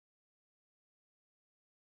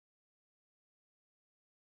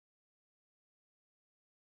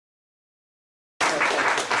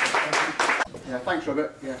Yeah, thanks,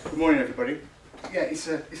 Robert. Yeah, good morning, everybody. Yeah, it's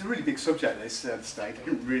a really big subject, this, the state. I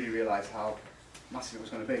didn't really realise how massive it was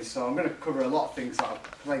going to be. So I'm going to cover a lot of things that I've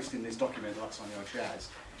placed in this document that's on your chairs.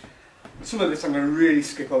 But some of this I'm going to really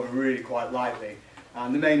skip over really quite lightly.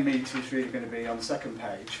 And the main meat is really going to be on the second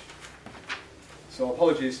page. So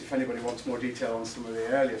apologies if anybody wants more detail on some of the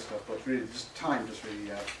earlier stuff, but really just time just really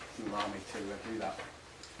didn't allow me to do that.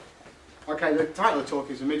 Okay, the title of the talk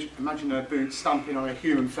is Imagine a boot stamping on a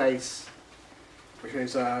human face, which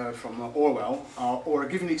is from Orwell, or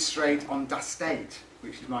Giving It Straight on Das State,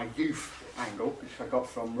 which is my youth angle, which I got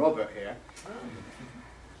from Robert here.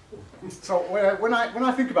 So when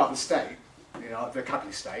I think about the state, you know, the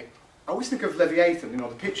capitalist state, I always think of Leviathan, you know,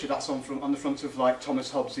 the picture that's on the front of like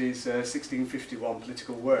Thomas Hobbes's 1651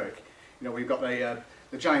 political work. You know, we've got the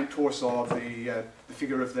giant torso of the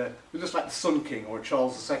figure of it looks like the Sun King or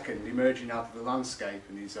Charles II emerging out of the landscape,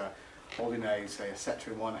 and he's holding a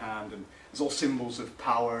sceptre in one hand, and there's all symbols of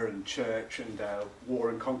power and church and war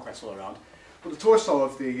and conquest all around. But the torso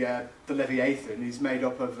of the Leviathan is made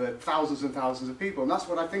up of thousands and thousands of people, and that's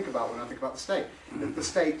what I think about when I think about the state. The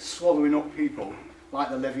state swallowing up people, like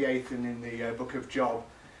the Leviathan in the book of Job,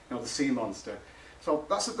 you know, the sea monster. So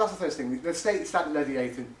that's the first thing. The state is that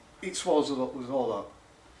Leviathan, it swallows us all up.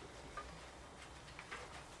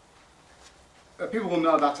 People will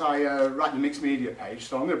know that I write the mixed media page,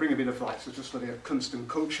 so I'm going to bring a bit of like, so just for the kunst and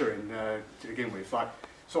culture in to begin with. Like,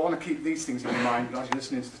 so I want to keep these things in mind as you're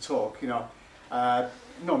listening to the talk. You know,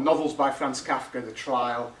 novels by Franz Kafka, The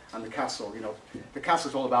Trial and The Castle. You know, The Castle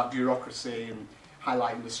is all about bureaucracy and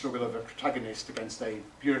highlighting the struggle of a protagonist against a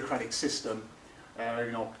bureaucratic system.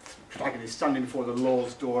 You know, protagonist standing before the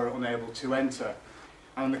law's door, unable to enter.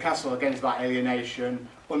 And The Castle again is about alienation,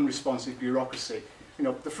 unresponsive bureaucracy. You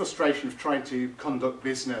know, the frustration of trying to conduct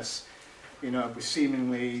business, you know, with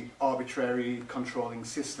seemingly arbitrary controlling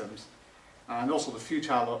systems, and also the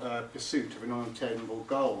futile pursuit of an unattainable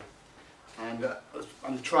goal. And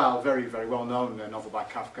The Trial, very, very well-known novel by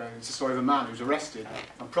Kafka. It's the story of a man who's arrested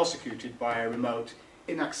and prosecuted by a remote,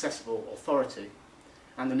 inaccessible authority.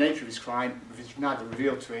 And the nature of his crime is neither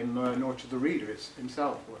revealed to him nor to the reader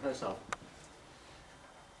himself or herself.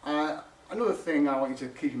 Another thing I want you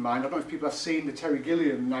to keep in mind, I don't know if people have seen the Terry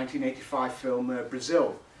Gilliam 1985 film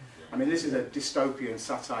Brazil. I mean, this is a dystopian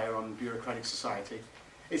satire on bureaucratic society.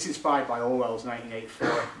 It's inspired by Orwell's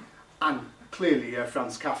 1984 and clearly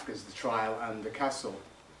Franz Kafka's The Trial and The Castle.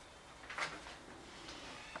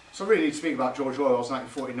 So I really need to speak about George Orwell's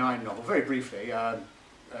 1949 novel, very briefly,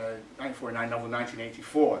 1949 novel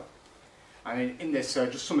 1984. I mean, in this,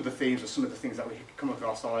 just some of the themes or some of the things that we come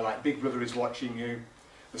across are like Big Brother is watching you,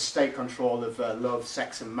 the state control of love,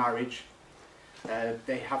 sex and marriage.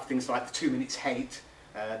 They have things like the 2 Minutes Hate,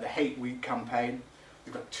 the Hate Week campaign.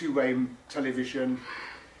 They've got two-way television.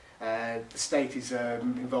 The state is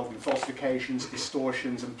involved in falsifications,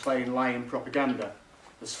 distortions and plain lying propaganda.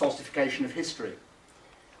 There's falsification of history.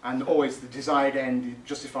 And always the desired end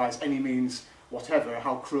justifies any means whatever,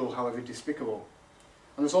 how cruel, however despicable.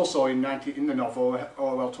 And there's also in the novel,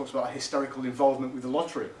 Orwell talks about hysterical involvement with the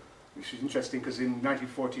lottery, which is interesting because in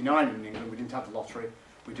 1949 in England we didn't have the lottery,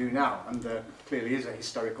 we do now, and there clearly is a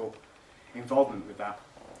hysterical involvement with that.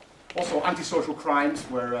 Also antisocial crimes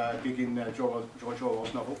were big in George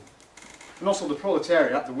Orwell's novel. And also the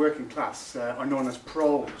proletariat, the working class, are known as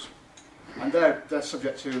proles. And they're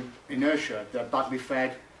subject to inertia. They're badly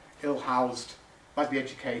fed, ill-housed, badly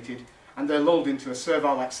educated, and they're lulled into a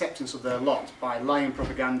servile acceptance of their lot by lying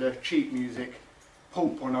propaganda, cheap music,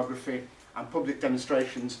 pulp pornography, and public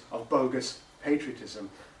demonstrations of bogus patriotism.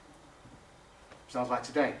 Sounds like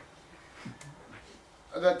today.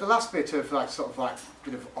 The last bit of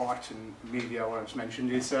bit of art and media I just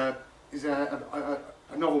mentioned is a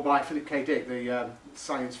novel by Philip K. Dick, the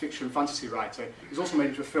science fiction fantasy writer. It's also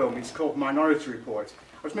made into a film. It's called Minority Report.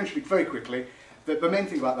 I was mentioning very quickly that the main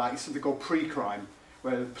thing about that is something called pre-crime,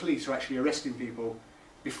 where the police are actually arresting people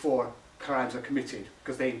before crimes are committed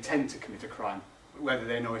because they intend to commit a crime, whether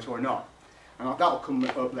they know it or not. And that will come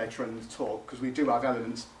up later in the talk, because we do have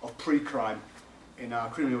elements of pre-crime in our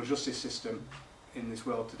criminal justice system in this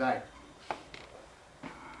world today.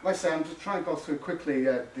 Like I say, I'm just trying to go through quickly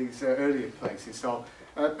these earlier places. So,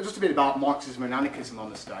 just a bit about Marxism and anarchism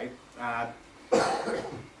on the state.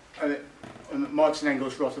 Marx and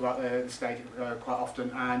Engels wrote about the state quite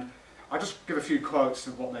often, and I'll just give a few quotes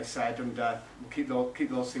of what they said, and we'll keep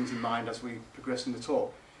those things in mind as we progress in the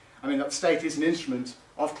talk. I mean, that the state is an instrument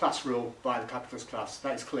of class rule by the capitalist class,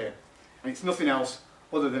 that is clear. And it's nothing else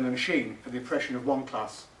other than a machine for the oppression of one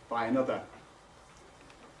class by another.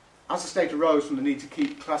 As the state arose from the need to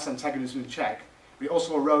keep class antagonism in check, but it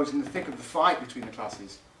also arose in the thick of the fight between the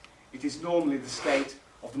classes. it is normally the state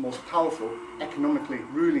of the most powerful, economically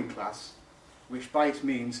ruling class, which by its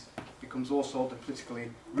means becomes also the politically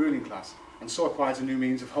ruling class, and so acquires a new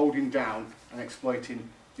means of holding down and exploiting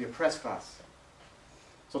the oppressed class.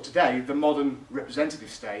 So today, the modern representative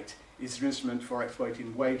state is an instrument for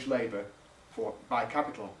exploiting wage labour by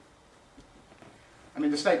capital. I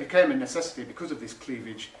mean, the state became a necessity because of this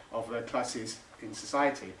cleavage of classes in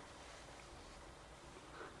society.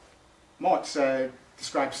 Marx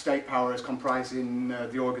described state power as comprising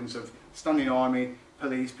the organs of standing army,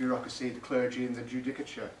 police, bureaucracy, the clergy and the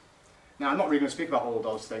judicature. Now, I'm not really going to speak about all of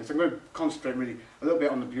those things. I'm going to concentrate really a little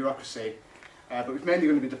bit on the bureaucracy, but it's mainly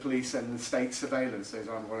going to be the police and the state surveillance is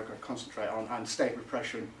what I'm going to concentrate on, and state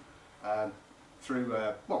repression through,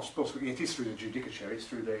 well, I suppose it is through the judicature, it's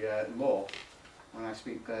through the law, when I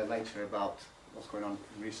speak later about what's going on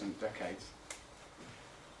in recent decades.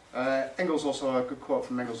 Engels also, a good quote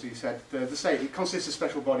from Engels, he said, the state, it consists of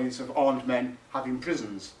special bodies of armed men having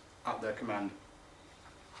prisons at their command.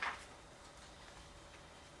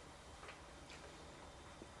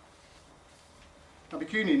 Now,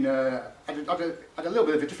 Bakunin had a little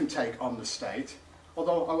bit of a different take on the state,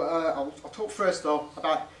 although I'll talk first though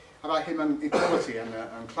about him and equality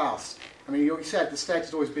and class. I mean, he said the state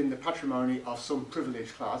has always been the patrimony of some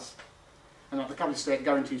privileged class, and that the capitalist state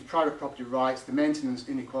guarantees private property rights, the maintenance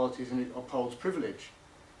inequalities, and it upholds privilege.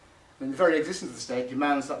 And the very existence of the state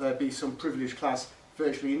demands that there be some privileged class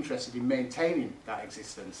virtually interested in maintaining that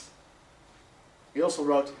existence. He also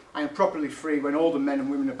wrote, I am properly free when all the men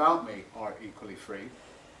and women about me are equally free.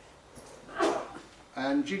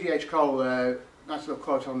 And G.D.H. Cole, nice little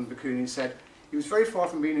quote on Bakunin, said, he was very far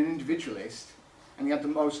from being an individualist, and he had the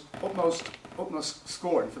utmost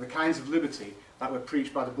scorn for the kinds of liberty that were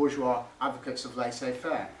preached by the bourgeois advocates of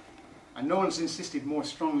laissez-faire. And no one's insisted more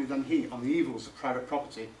strongly than he on the evils of private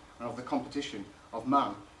property and of the competition of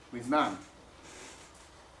man with man.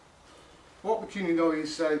 What Bakunin, though,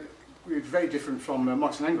 is very different from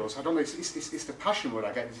Marx and Engels. I don't know, it's the passion word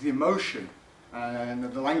I get, it's the emotion and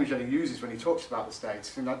the language that he uses when he talks about the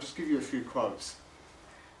state. And I'll just give you a few quotes.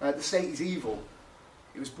 The state is evil.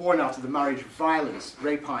 It was born out of the marriage of violence,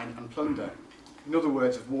 rapine and plunder. In other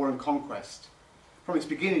words, of war and conquest. From its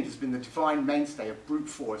beginning it has been the divine mainstay of brute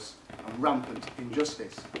force and rampant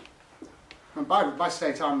injustice. And by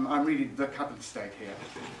state I'm reading the capitalist state here.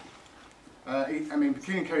 I mean,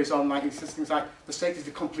 Bakunin carries on, like, he says things like, the state is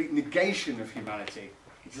the complete negation of humanity.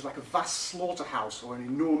 It is like a vast slaughterhouse or an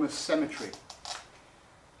enormous cemetery.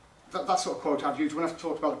 That sort of quote I've used when I've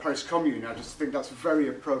talked about the Paris Commune. I just think that's very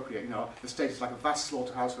appropriate. You know, the state is like a vast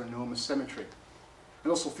slaughterhouse or an enormous cemetery. And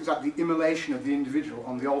also things like the immolation of the individual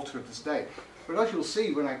on the altar of the state. But as you'll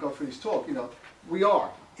see when I go through this talk, you know, we are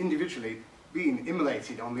individually being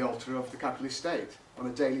immolated on the altar of the capitalist state on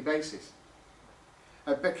a daily basis.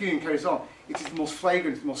 Bakunin carries on, it is the most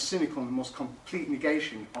flagrant, the most cynical and the most complete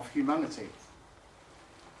negation of humanity.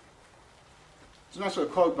 There's a nice sort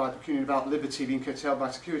of quote by Bakunin about liberty being curtailed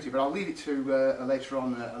by security, but I'll leave it to later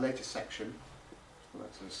on, a later section. Put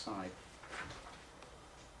that to the side.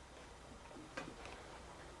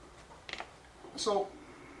 So,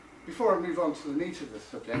 before I move on to the meat of the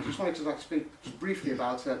subject, I just wanted to speak just briefly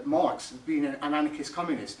about Marx being an anarchist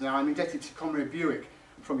communist. Now, I'm indebted to Comrade Buick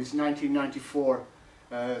from his 1994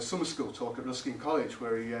 summer school talk at Ruskin College,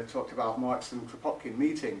 where he talked about Marx and Kropotkin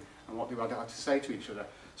meeting and what they had to say to each other.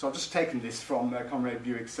 So I've just taken this from Comrade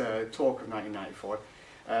Buick's talk of 1994,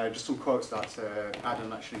 just some quotes that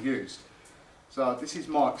Adam actually used. So this is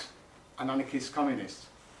Marx, an anarchist communist.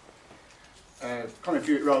 Comrade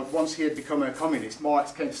Buick wrote, once he had become a communist,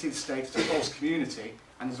 Marx came to see the state as a false community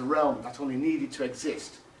and as a realm that only needed to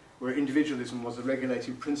exist, where individualism was the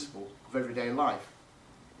regulating principle of everyday life.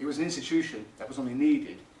 It was an institution that was only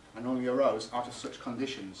needed and only arose out of such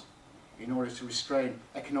conditions in order to restrain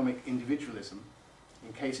economic individualism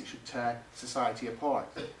in case it should tear society apart.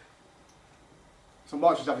 So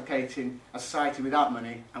Marx was advocating a society without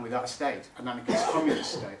money and without a state, an anarchist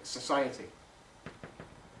communist society.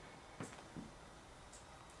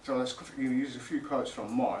 So let's use a few quotes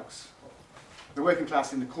from Marx. The working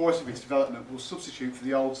class in the course of its development will substitute for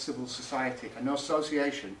the old civil society an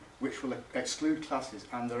association which will exclude classes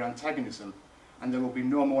and their antagonism, and there will be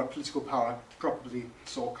no more political power properly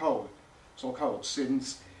so called,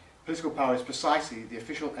 since political power is precisely the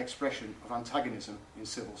official expression of antagonism in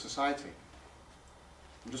civil society.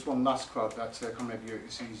 And just one last quote that Comrade Buick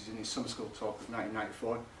uses in his summer school talk of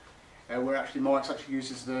 1994, where actually Marx actually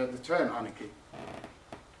uses the term anarchy.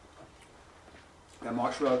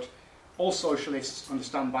 Marx wrote, all socialists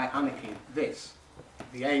understand by anarchy this,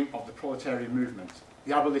 the aim of the proletarian movement,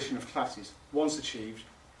 the abolition of classes. Once achieved,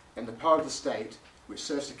 then the power of the state, which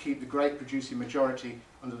serves to keep the great producing majority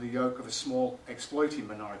under the yoke of a small exploiting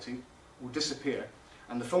minority, will disappear,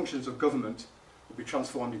 and the functions of government will be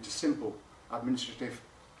transformed into simple administrative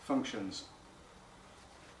functions.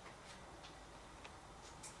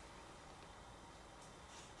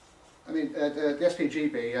 I mean, the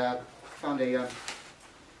SPGB found a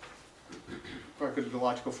very good little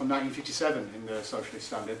article from 1957 in the Socialist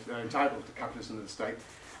Standard entitled "The Capitalism of the State."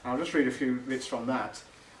 And I'll just read a few bits from that.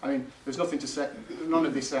 I mean, there's nothing to say, none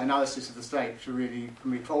of this analysis of the state really can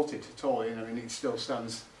be faulted at all. I mean, it still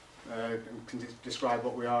stands and can describe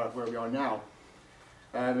what we are, where we are now.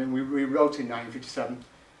 And we wrote in 1957,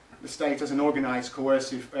 the state as an organised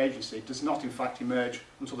coercive agency does not in fact emerge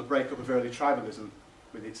until the breakup of early tribalism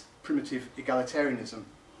with its primitive egalitarianism,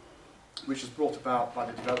 which was brought about by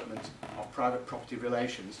the development of private property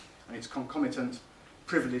relations and its concomitant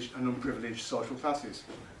privileged and unprivileged social classes.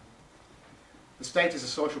 The state as a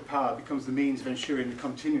social power becomes the means of ensuring the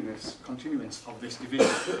continuance of this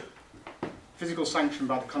division. Physical sanction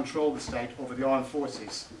by the control of the state over the armed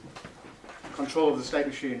forces, control of the state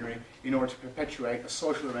machinery in order to perpetuate a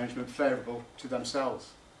social arrangement favourable to themselves.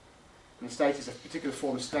 And the state is a particular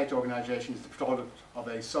form of state organisation, is the product of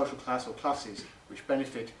a social class or classes which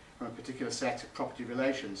benefit from a particular set of property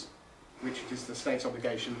relations, which it is the state's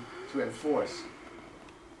obligation to enforce.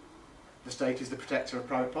 The state is the protector of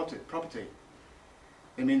private property.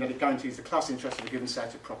 They mean that it guarantees the class interest of a given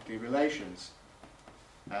set of property relations.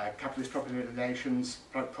 Capitalist property relations,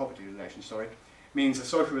 means a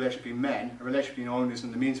social relation between men, a relation between owners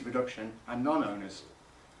and the means of production, and non-owners.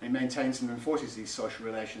 It maintains and enforces these social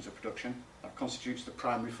relations of production that constitutes the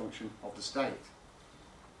primary function of the state.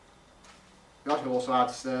 The article also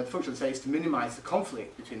adds the function of the state is to minimise the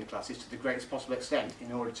conflict between the classes to the greatest possible extent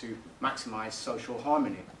in order to maximise social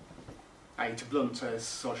harmony, i.e. to blunt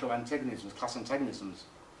social antagonisms, class antagonisms.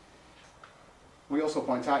 We also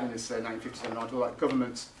point out in this 1957 article that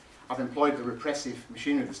governments have employed the repressive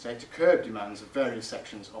machinery of the state to curb demands of various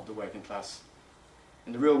sections of the working class.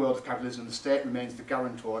 In the real world of capitalism, the state remains the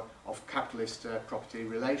guarantor of capitalist property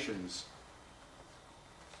relations.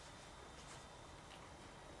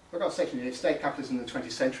 I've got a section here, state capitalism in the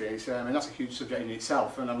 20th century. And that's a huge subject in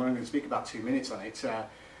itself, and I'm only going to speak about 2 minutes on it.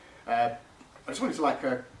 I just wanted to like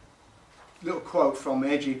a little quote from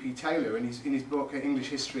A.G.P. Taylor in his book English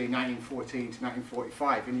History 1914 to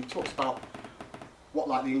 1945, and he talks about what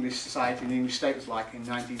like the English society and the English state was like in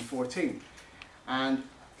 1914. And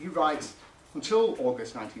he writes, until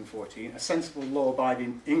August 1914, a sensible,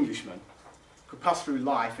 law-abiding Englishman could pass through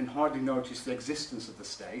life and hardly notice the existence of the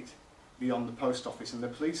state beyond the post office and the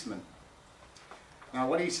policeman. Now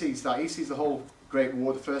what he sees, the whole Great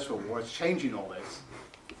War, the First World War, as changing all this.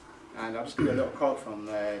 And I'll just give you a little quote from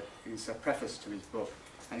his preface to his book.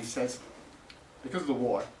 And he says, because of the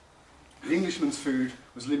war, the Englishman's food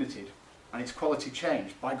was limited and its quality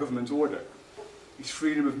changed by government order. His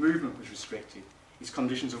freedom of movement was restricted. His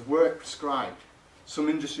conditions of work prescribed. Some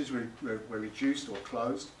industries were reduced or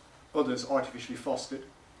closed, others artificially fostered.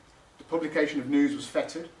 The publication of news was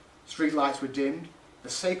fettered, street lights were dimmed, the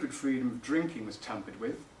sacred freedom of drinking was tampered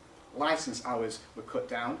with, licence hours were cut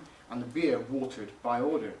down, and the beer watered by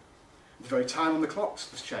order. The very time on the clocks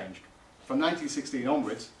was changed. From 1916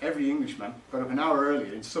 onwards, every Englishman got up an hour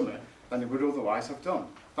earlier in summer than they would otherwise have done,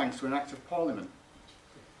 thanks to an Act of Parliament.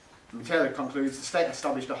 And Taylor concludes the state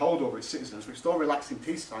established a hold over its citizens which, though relaxed in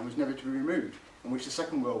peacetime, was never to be removed, and which the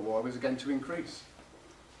Second World War was again to increase.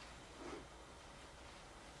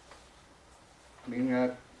 I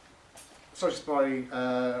mean, Socialist Party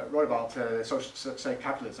wrote about state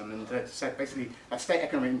capitalism and said basically that state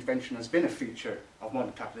economic intervention has been a feature of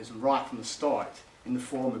modern capitalism right from the start in the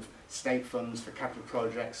form of state funds for capital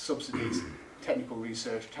projects, subsidies, technical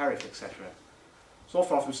research, tariff, etc. So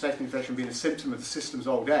far from state intervention being a symptom of the system's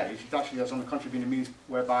old age, it actually has on the contrary been a means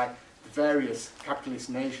whereby the various capitalist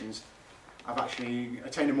nations have actually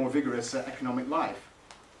attained a more vigorous economic life.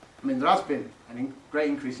 I mean, there has been a great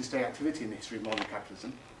increase in state activity in the history of modern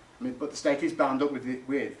capitalism, I mean, but the state is bound up with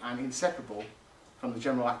and inseparable from the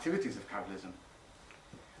general activities of capitalism.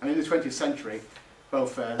 And in the 20th century,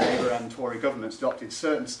 both Labour and Tory governments adopted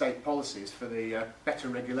certain state policies for the better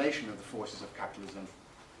regulation of the forces of capitalism,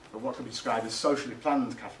 or what could be described as socially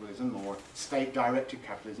planned capitalism or state-directed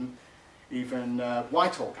capitalism, even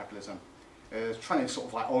Whitehall capitalism, trying to sort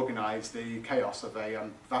of like organise the chaos of a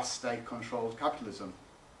vast state-controlled capitalism.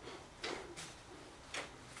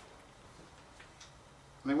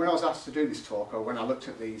 I mean, when I was asked to do this talk, or when I looked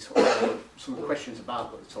at these, some of the questions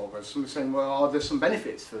about the talk, was someone saying, well, there's some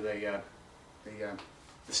benefits for the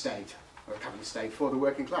state, or the capitalist state, for the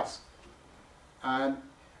working class. I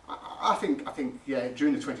I think, yeah,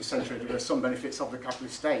 during the 20th century there were some benefits of the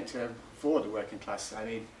capitalist state for the working class. I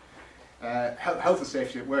mean, Health and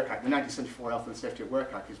Safety at Work Act, the 1974 Health and Safety at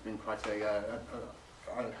Work Act has been quite a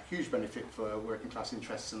huge benefit for working class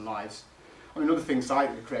interests and lives. I mean, other things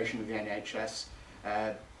like the creation of the NHS,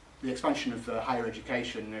 the expansion of higher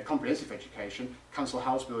education, comprehensive education, council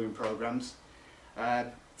house building programmes,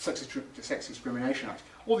 Sex Discrimination Act.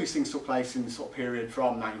 All these things took place in the sort of period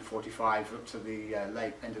from 1945 up to the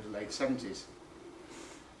end of the late 70s.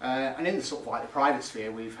 And in the sort of like the private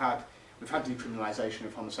sphere, we've had decriminalisation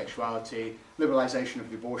of homosexuality, liberalisation of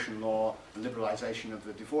the abortion law, and liberalisation of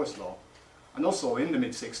the divorce law. And also in the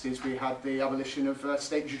mid-60s, we had the abolition of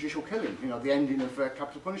state judicial killing, you know, the ending of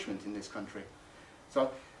capital punishment in this country.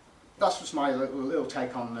 So that's just my little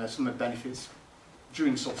take on some of the benefits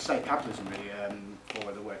during sort of state capitalism, really,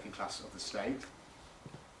 for the working class of the state.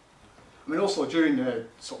 I mean, also during the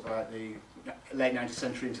sort of the late 19th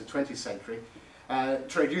century into the 20th century,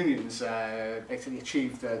 trade unions basically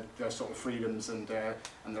achieved their sort of freedoms and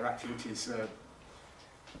their activities.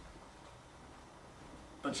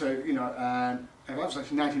 But you know, it was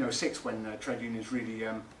actually 1906 when trade unions really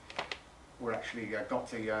were actually got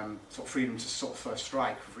the sort of freedom to sort of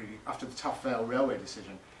strike really after the Taff Vale railway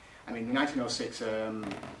decision. I mean, the 1906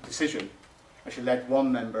 decision actually led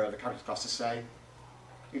one member of the capitalist class to say,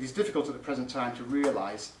 "It is difficult at the present time to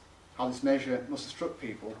realise how this measure must have struck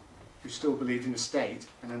people who still believed in a state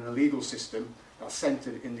and in a legal system that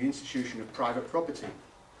centred in the institution of private property.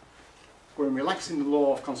 For in relaxing the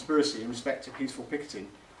law of conspiracy in respect to peaceful picketing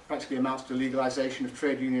practically amounts to legalisation of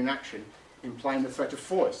trade union action, implying the threat of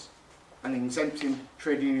force, and exempting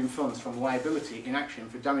trade union funds from liability in action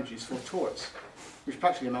for damages for torts, which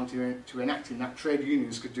practically amounted to enacting that trade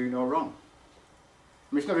unions could do no wrong."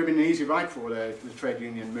 I mean, it's never been an easy ride for the trade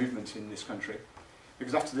union movement in this country,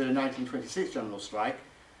 because after the 1926 general strike,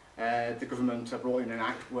 the government brought in an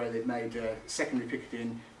act where they made secondary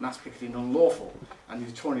picketing, mass picketing unlawful, and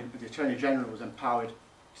the Attorney General was empowered to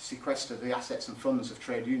sequester the assets and funds of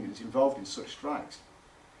trade unions involved in such strikes.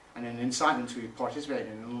 And an incitement to participate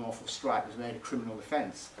in an unlawful strike was made a criminal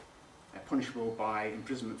offence, punishable by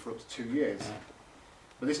imprisonment for up to 2 years.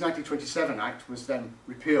 But this 1927 Act was then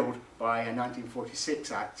repealed by a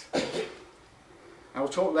 1946 Act. I will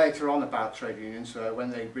talk later on about trade unions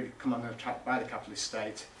when they really come under attack by the capitalist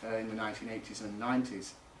state in the 1980s and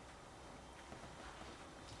 90s.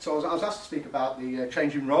 So I was asked to speak about the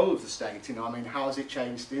changing role of the state. You know, I mean, how has it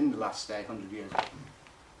changed in the last 100 years?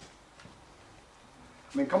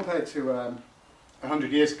 I mean, compared to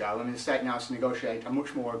 100 years ago, I mean, the state now has to negotiate a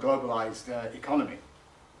much more globalised economy.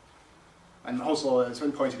 And also, it's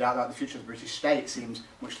been pointed out that the future of the British state seems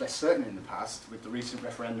much less certain in the past, with the recent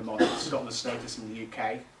referendum on Scotland's status in the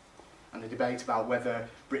UK, and the debate about whether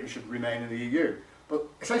Britain should remain in the EU. But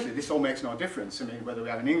essentially, this all makes no difference. I mean, whether we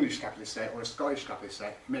have an English capitalist state or a Scottish capitalist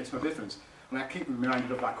state, it makes no difference. I mean, I keep reminded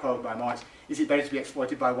of that quote by Marx: "Is it better to be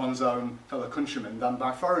exploited by one's own fellow countrymen than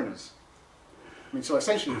by foreigners?" I mean, so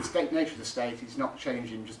essentially, the state nature of the state is not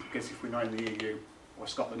changing just because if we're not in the EU or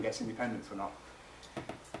Scotland gets independence or not.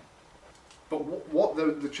 But what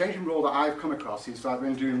the changing role that I've come across is that I've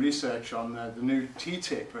been doing research on the new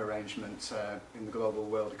TTIP arrangements in the global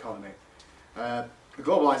world economy. The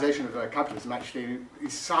globalisation of capitalism actually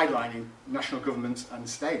is sidelining national governments and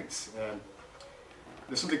states.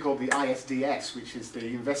 There's something called the ISDS, which is the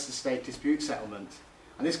Investor-State Dispute Settlement,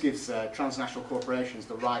 and this gives transnational corporations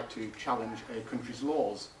the right to challenge a country's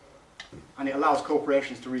laws, and it allows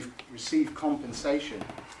corporations to receive compensation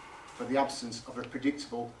for the absence of a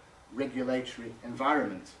predictable regulatory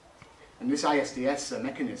environment. And this ISDS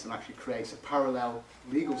mechanism actually creates a parallel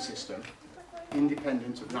legal system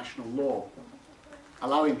independent of national law,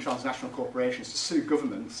 allowing transnational corporations to sue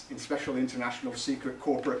governments in special international secret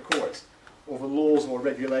corporate courts over laws or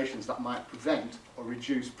regulations that might prevent or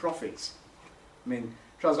reduce profits. I mean,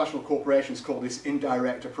 transnational corporations call this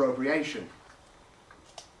indirect appropriation.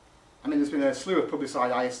 I mean, there's been a slew of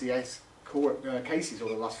publicised ISDS court cases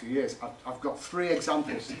over the last few years. I've got 3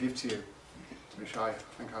 examples to give to you, which I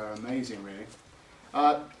think are amazing, really.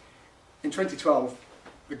 In 2012,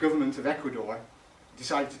 the government of Ecuador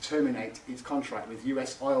decided to terminate its contract with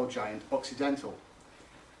US oil giant Occidental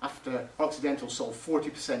after Occidental sold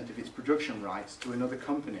 40% of its production rights to another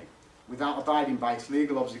company without abiding by its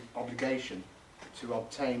legal obligation to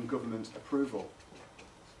obtain government approval.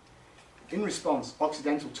 In response,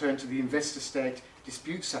 Occidental turned to the investor-state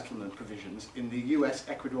dispute settlement provisions in the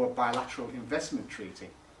US-Ecuador Bilateral Investment Treaty.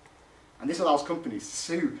 And this allows companies to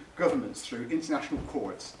sue governments through international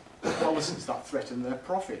courts for policies that threaten their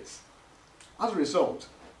profits. As a result,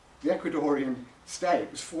 the Ecuadorian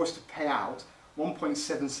state was forced to pay out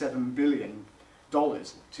 $1.77 billion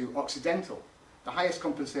to Occidental, the highest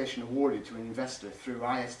compensation awarded to an investor through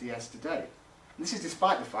ISDS to date. And this is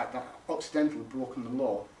despite the fact that Occidental had broken the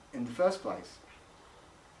law in the first place.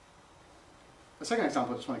 The second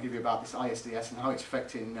example I just want to give you about this ISDS and how it's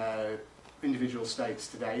affecting individual states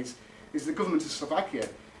today is the government of Slovakia.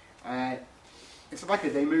 In Slovakia,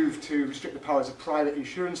 they moved to restrict the powers of private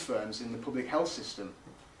insurance firms in the public health system.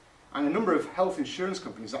 And a number of health insurance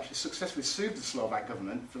companies actually successfully sued the Slovak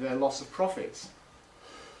government for their loss of profits.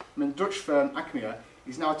 I mean, Dutch firm Achmea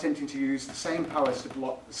is now attempting to use the same powers to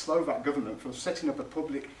block the Slovak government from setting up a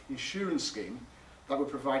public insurance scheme that would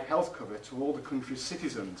provide health cover to all the country's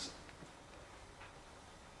citizens.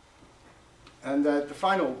 And the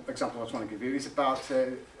final example I just want to give you is about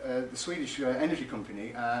the Swedish energy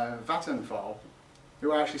company, Vattenfall,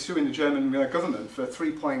 who are actually suing the German government for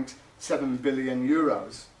 3.7 billion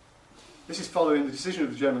euros. This is following the decision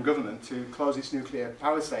of the German government to close its nuclear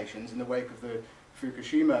power stations in the wake of the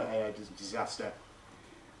Fukushima disaster.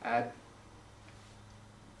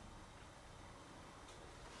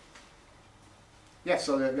 Yes,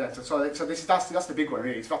 so that's the big one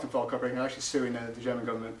really. It's Vattenfall Corporation actually suing the German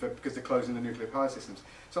government because they're closing the nuclear power systems.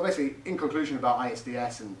 So basically, in conclusion about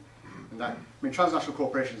ISDS and that, I mean, transnational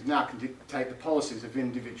corporations now can dictate the policies of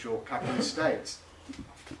individual capitalist states.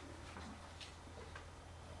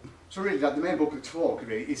 So really, the main book of talk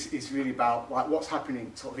really is really about like what's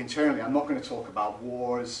happening sort of internally. I'm not going to talk about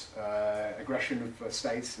wars, aggression of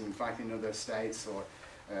states and fighting other states, or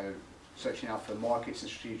searching out for markets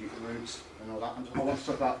and strategic routes and all that. I want to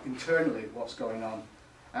talk about internally what's going on.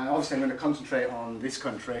 And obviously I'm going to concentrate on this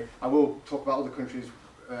country. I will talk about other countries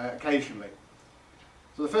occasionally.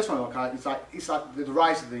 So the first one I look at is like the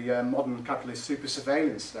rise of the modern capitalist super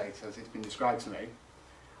surveillance state as it's been described to me.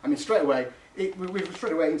 I mean, straight away, we've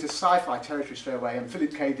straight away into sci-fi territory straight away, and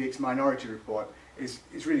Philip K. Dick's Minority Report is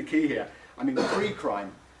really key here. I mean,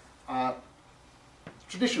 pre-crime,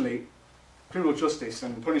 traditionally, criminal justice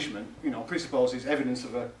and punishment, presupposes evidence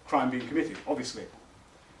of a crime being committed, obviously.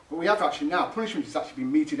 But we have actually now, punishment has actually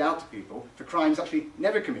been meted out to people for crimes actually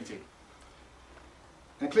never committed.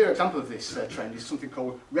 And a clear example of this trend is something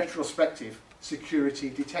called retrospective security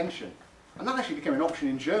detention. And that actually became an option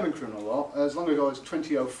in German criminal law as long ago as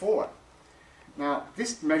 2004. Now,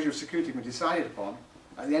 this measure of security was decided upon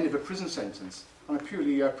at the end of a prison sentence on a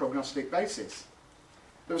purely prognostic basis.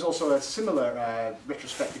 There was also a similar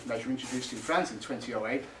retrospective measure introduced in France in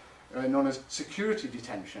 2008, known as security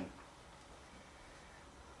detention.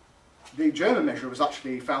 The German measure was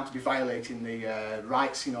actually found to be violating the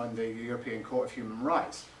rights, in the European Court of Human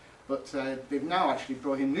Rights. But they've now actually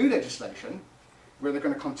brought in new legislation where they're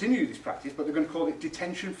going to continue this practice, but they're going to call it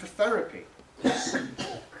detention for therapy.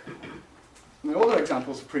 And other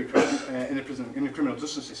examples of pre-crime in the criminal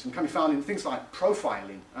justice system can be found in things like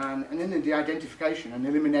profiling and in the identification and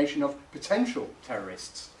elimination of potential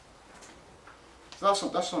terrorists. So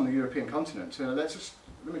that's on the European continent. I'm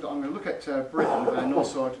going to look at Britain and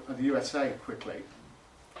also the USA quickly.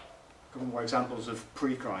 A couple more examples of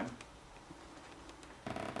pre-crime.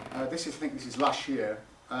 I think this is last year.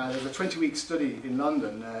 There was a 20-week study in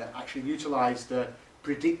London actually utilised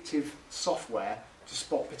predictive software to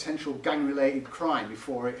spot potential gang-related crime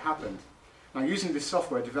before it happened. Now, using this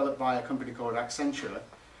software developed by a company called Accenture,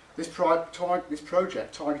 this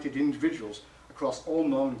project targeted individuals across all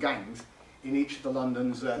known gangs in each of the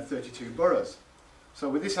London's 32 boroughs. So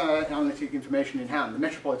with this analytic information in hand, the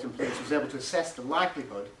Metropolitan Police was able to assess the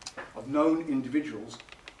likelihood of known individuals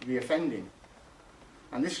reoffending.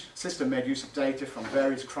 And this system made use of data from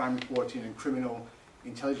various crime reporting and criminal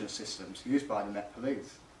intelligence systems used by the Met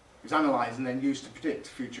Police. It was analysed and then used to predict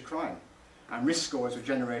future crime. And risk scores were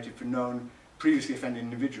generated for known previously offending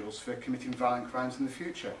individuals for committing violent crimes in the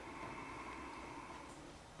future.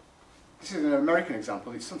 This is an American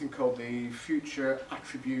example. It's something called the Future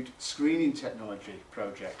Attribute Screening Technology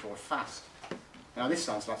Project, or FAST. Now this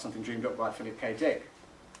sounds like something dreamed up by Philip K. Dick.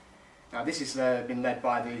 Now this has been led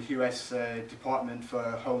by the US Department for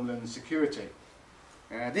Homeland Security.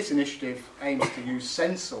 This initiative aims to use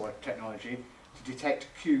sensor technology to detect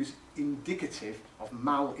cues indicative of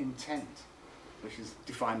malintent, which is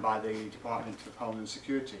defined by the Department of Homeland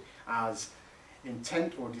Security as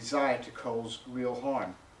intent or desire to cause real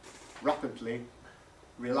harm, rapidly,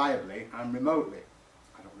 reliably and remotely.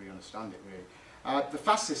 I don't really understand it really. The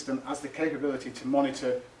FAST system has the capability to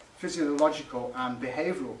monitor physiological and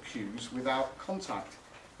behavioural cues without contact.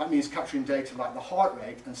 That means capturing data like the heart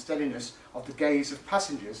rate and steadiness of the gaze of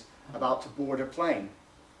passengers about to board a plane.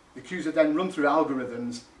 The cues are then run through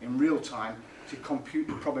algorithms in real time to compute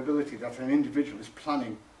the probability that an individual is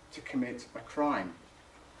planning to commit a crime.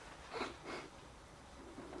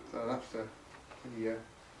 So that's pretty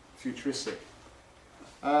futuristic.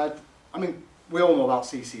 I mean, we all know about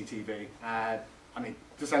CCTV. I mean,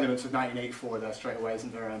 there's elements of 1984 there straight away,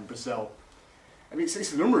 isn't there, in Brazil. I mean,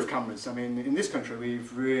 it's a number of cameras. I mean, in this country,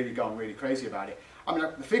 we've really gone really crazy about it. I mean,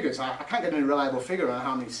 the figures, I can't get any reliable figure on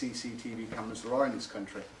how many CCTV cameras there are in this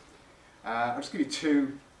country. I'll just give you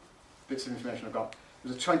two bits of information I've got.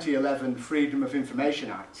 There's a 2011 Freedom of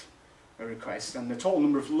Information Act request, and the total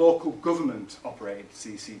number of local government-operated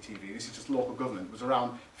CCTV, this is just local government, was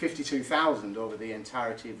around 52,000 over the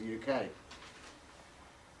entirety of the UK.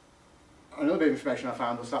 Another bit of information I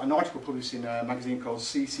found was that an article published in a magazine called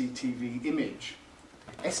CCTV Image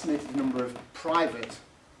estimated the number of private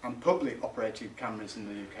and public operated cameras in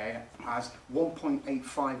the UK as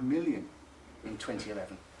 1.85 million in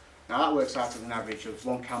 2011. Now that works out at an average of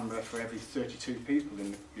one camera for every 32 people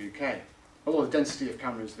in the UK, although the density of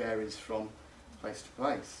cameras varies from place to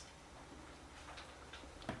place.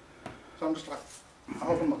 So I'm just like, I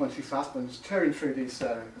hope I'm not going too fast, but I'm just tearing through these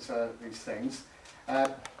things.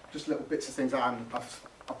 Just little bits of things that I mean,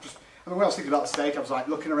 when I was thinking about the state, I was like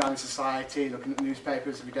looking around in society, looking at the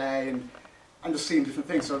newspapers every day, and just seeing different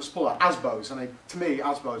things. So I just pull out ASBOs. I mean, to me,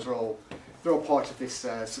 ASBOs are they're all part of this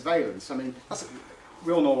surveillance. I mean,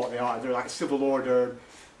 we all know what they are. They're like a civil order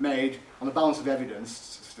made on the balance of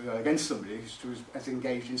evidence against somebody who has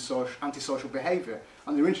engaged in antisocial behaviour,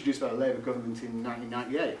 and they were introduced by the Labour government in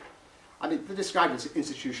 1998. I mean, they're described as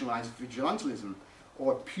institutionalised vigilantism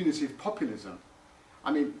or punitive populism.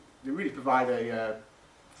 I mean, they really provide a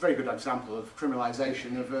very good example of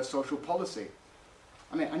criminalisation of social policy.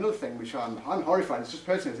 I mean, another thing which I'm horrified, it's just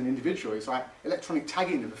personally as an individual, is like electronic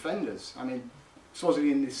tagging of offenders. I mean,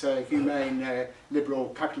 supposedly in this humane, liberal,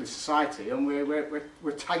 capitalist society, and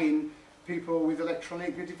we're tagging people with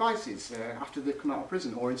electronic devices after they've come out of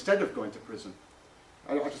prison, or instead of going to prison.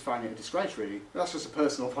 I just find it a disgrace, really. But that's just a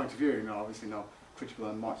personal point of view, you know, obviously no critical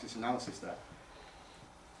and Marxist analysis there.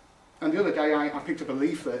 And the other day I picked up a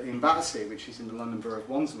leaflet in Battersea, which is in the London Borough of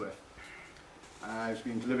Wandsworth. It's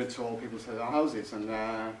been delivered to all people to their houses, and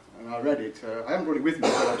I read it. I haven't brought it with me,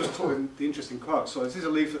 but I just took in the interesting quote. So this is a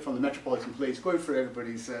leaflet from the Metropolitan Police, going through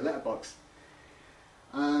everybody's letterbox.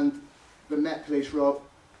 And the Met Police wrote,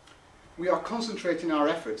 "We are concentrating our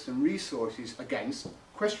efforts and resources against,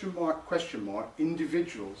 question mark,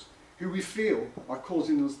 individuals who we feel are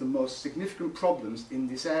causing us the most significant problems in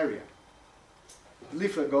this area." The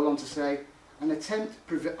leaflet goes on to say, "An attempt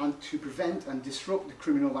to prevent and disrupt the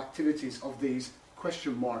criminal activities of these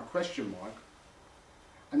question mark,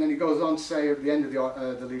 and then he goes on to say at the end of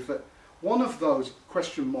the leaflet, "One of those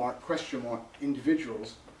question mark,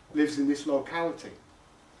 individuals lives in this locality."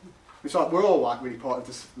 It's like we're all like really part of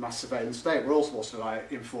this mass surveillance state. We're all supposed to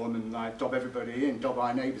like inform and like dob everybody in, dob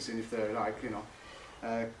our neighbours in if they're like, you know,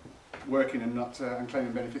 working and not and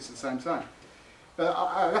claiming benefits at the same time.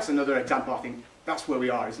 But that's another example. I think that's where we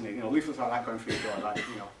are, isn't it? You know, leaflets like that going through the door, like,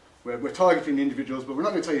 you know, we're targeting individuals, but we're not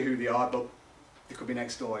going to tell you who they are, but they could be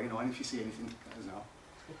next door, you know. And if you see anything, let us know.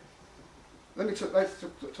 Let's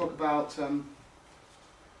talk about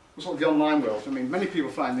sort of the online world. I mean, many people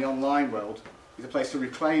find the online world is a place to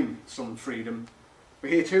reclaim some freedom, but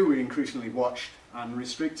here too we're increasingly watched and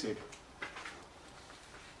restricted.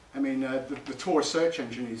 I mean, the Tor search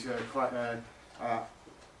engine is quite a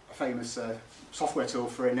famous software tool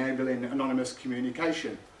for enabling anonymous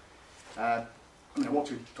communication. I mean, I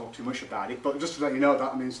won't talk too much about it, but just to let you know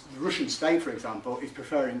that, I mean, the Russian state, for example, is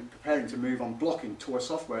preparing to move on blocking Tor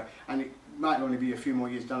software, and it might only be a few more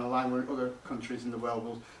years down the line where other countries in the world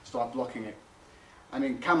will start blocking it. I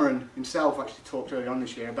mean, Cameron himself actually talked earlier on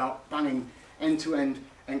this year about banning end-to-end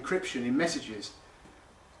encryption in messages.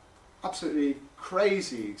 Absolutely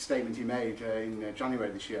crazy statement he made in January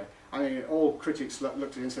this year. I mean, all critics looked at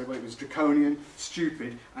it and said, well, it was draconian,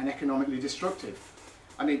 stupid, and economically destructive.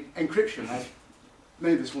 I mean, encryption, as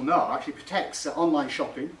many of us will know, actually protects online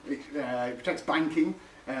shopping, it protects banking,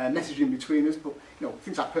 messaging between us, but you know,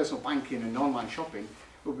 things like personal banking and online shopping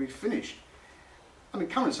will be finished. I mean,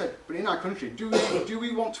 Cameron said, but in our country, do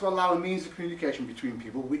we want to allow a means of communication between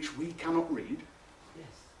people which we cannot read?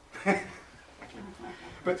 Yes.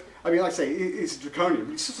 But, I mean, like I say, it's draconian,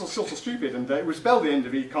 but it's sort of stupid, and it would spell the end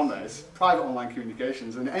of e-commerce, private online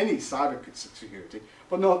communications, and any cyber security.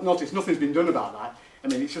 But notice, nothing's been done about that. I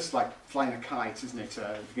mean, it's just like flying a kite, isn't it,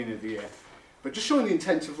 at the beginning of the year. But just showing the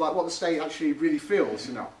intent of like what the state actually really feels,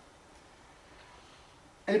 you know.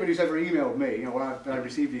 Anybody who's ever emailed me, you know, when I've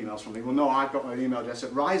received emails from me, will know I've got my email address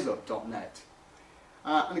at riseup.net.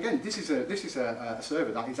 And again, this is a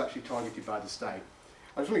server that is actually targeted by the state.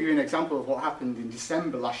 I just want to give you an example of what happened in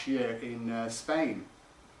December last year in Spain.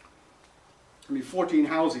 I mean, 14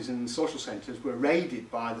 houses and social centres were raided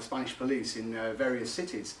by the Spanish police in various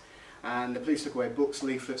cities, and the police took away books,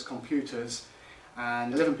 leaflets, computers,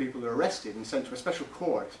 and 11 people were arrested and sent to a special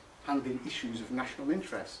court handling issues of national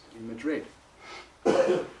interest in Madrid.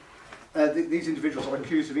 These individuals are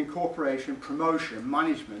accused of incorporation, promotion,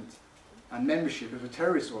 management and membership of a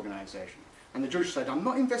terrorist organisation. And the judge said, I'm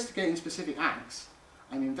not investigating specific acts,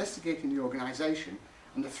 I'm investigating the organisation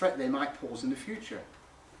and the threat they might pose in the future.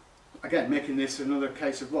 Again, making this another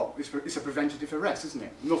case of what? It's a preventative arrest, isn't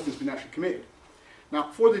it? Nothing's been actually committed. Now,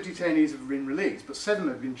 4 of the detainees have been released, but 7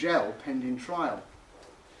 have been jailed pending trial.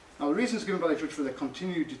 Now, the reasons given by the judge for their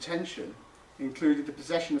continued detention included the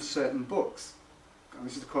possession of certain books, and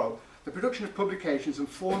this is the quote, the production of publications and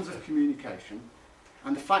forms of communication,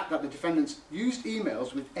 and the fact that the defendants used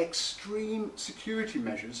emails with extreme security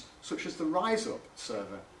measures, such as the Rise Up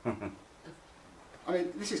server. I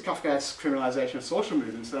mean, this is Kafka's criminalisation of social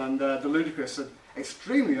movements, and the ludicrous and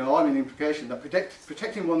extremely alarming implication that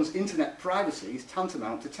protecting one's internet privacy is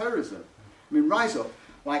tantamount to terrorism. I mean, Rise Up,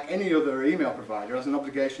 like any other email provider, has an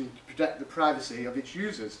obligation to protect the privacy of its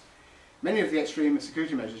users. Many of the extreme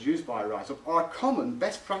security measures used by Rise Up are common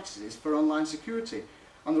best practices for online security,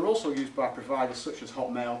 and they're also used by providers such as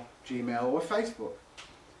Hotmail, Gmail or Facebook.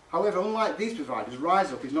 However, unlike these providers,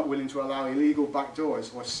 Rise Up is not willing to allow illegal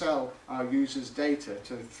backdoors or sell our users' data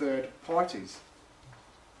to third parties.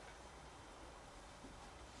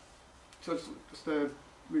 So just to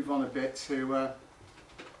move on a bit to,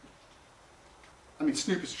 I mean,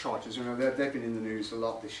 snoopers charters, you know, they've been in the news a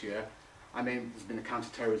lot this year. I mean, there's been a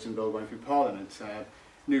counter-terrorism bill going through Parliament.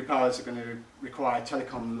 New powers are going to require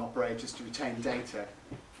telecom operators to retain data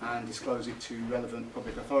and disclose it to relevant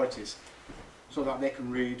public authorities so that they can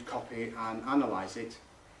read, copy and analyse it.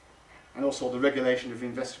 And also the regulation of the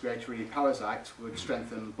Investigatory Powers Act would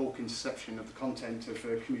strengthen bulk interception of the content of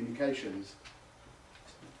communications.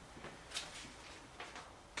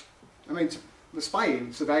 I mean, the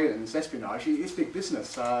spying, surveillance, espionage, it's big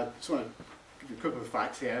business. I just want to give you a couple of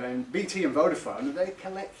facts here. I mean, BT and Vodafone, they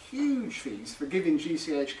collect huge fees for giving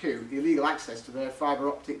GCHQ illegal access to their fibre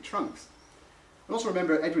optic trunks. And also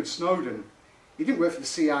remember Edward Snowden, he didn't work for the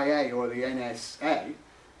CIA or the NSA,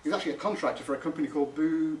 he was actually a contractor for a company called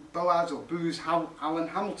Booz Allen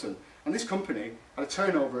Hamilton. And this company had a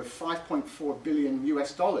turnover of $5.4 billion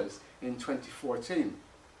US in 2014.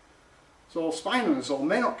 So spying on us all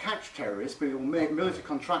may not catch terrorists, but it will make military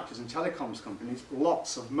contractors and telecoms companies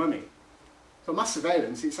lots of money. So mass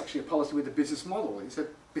surveillance, it's actually a policy with a business model. It's a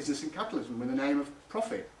business in capitalism with the name of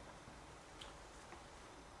profit.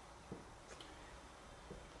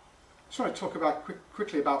 I just want to talk about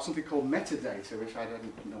quickly about something called metadata, which I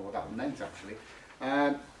didn't know what that meant actually.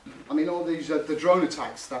 I mean, all these the drone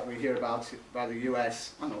attacks that we hear about by the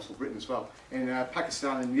US and also Britain as well in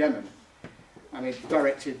Pakistan and Yemen. I mean,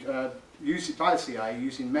 directed used by the CIA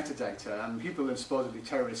using metadata, and people who are supposedly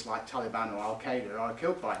terrorists like Taliban or Al Qaeda are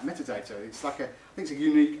killed by metadata. It's like I think it's a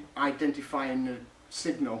unique identifying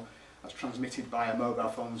signal that's transmitted by a mobile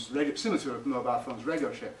phone's radio, similar to a mobile phone's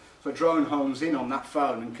radio chip. So a drone hones in on that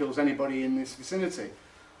phone and kills anybody in this vicinity.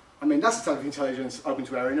 I mean, that's the type of intelligence open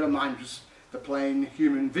to error, never mind just the plain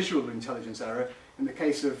human visual intelligence error. In the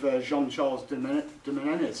case of Jean-Charles de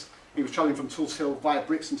Menendez, he was travelling from Tulse Hill via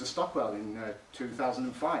Brixton to Stockwell in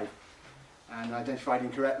 2005 and identified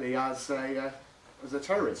incorrectly as a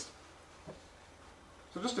terrorist.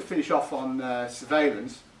 So just to finish off on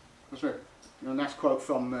surveillance, there's a nice quote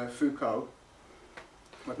from Foucault.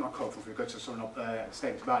 Well, not a quote from Foucault, just a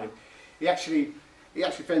statement about him. He actually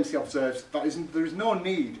famously observes that there is no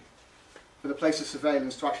need for the place of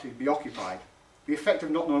surveillance to actually be occupied. The effect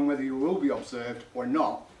of not knowing whether you will be observed or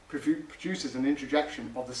not produces an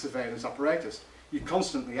introjection of the surveillance apparatus. You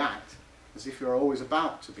constantly act as if you're always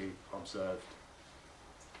about to be observed.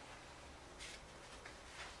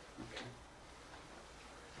 Okay.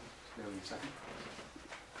 Just wait a second.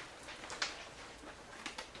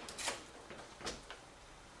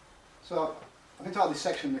 So I've entitled this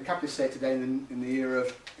section "The Capitalist State Today in the Era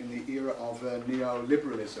of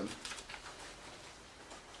Neoliberalism."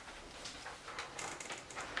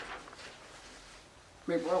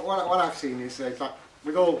 I mean, what I've seen is that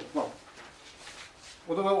with all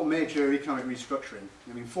major economic restructuring,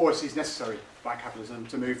 I mean, force is necessary by capitalism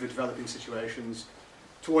to move the developing situations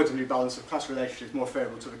towards a new balance of class relationships more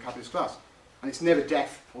favourable to the capitalist class. And it's never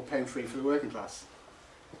death or pain-free for the working class.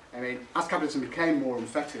 I mean, as capitalism became more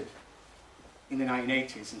unfettered in the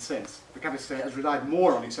 1980s and since, the capitalist state has relied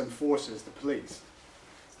more on its own forces, the police,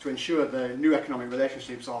 to ensure the new economic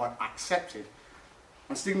relationships are accepted.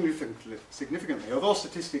 And significantly, although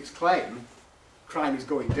statistics claim crime is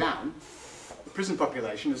going down, the prison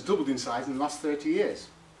population has doubled in size in the last 30 years.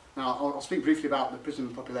 Now, I'll speak briefly about the prison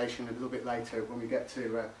population a little bit later when we get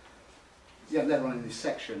to, later on in this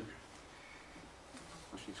section.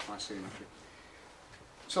 Actually, it's quite soon, actually.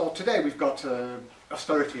 So today we've got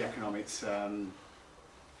austerity economics in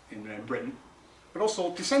Britain, but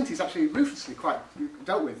also dissent is actually ruthlessly quite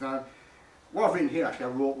dealt with. What I've written here, actually, I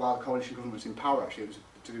wrote while the coalition government was in power, actually, it was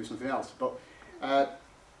to do something else. But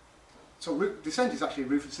so dissent is actually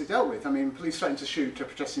ruthlessly dealt with. I mean, police threatened to shoot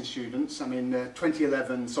protesting students. I mean,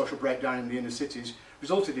 2011 social breakdown in the inner cities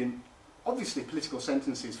resulted in, obviously, political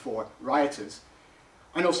sentences for rioters.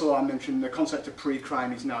 And also, I mentioned the concept of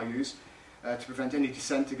pre-crime is now used to prevent any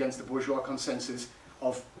dissent against the bourgeois consensus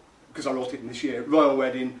of, because I wrote it in this year, royal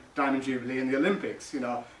wedding, diamond jubilee, and the Olympics. You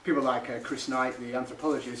know, people like Chris Knight, the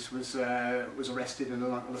anthropologist, was arrested, and a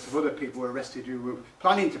lot of other people were arrested who were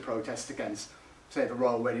planning to protest against, say, the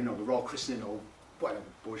royal wedding or the royal christening or whatever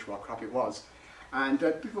bourgeois crap it was. And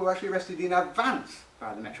people were actually arrested in advance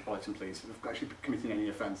by the Metropolitan Police of actually committing any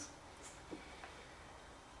offence.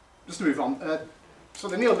 Just to move on. So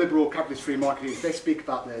the neoliberal capitalist free marketers, they speak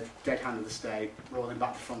about the dead hand of the state, rolling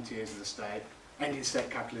back the frontiers of the state, ending state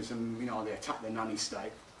capitalism, you know, they attack the nanny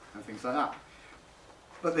state and things like that.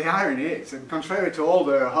 But the irony is, and contrary to all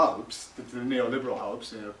their hopes, the neoliberal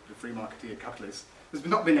hopes, you know, the free marketeer capitalists, there's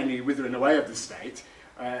not been any withering away of the state.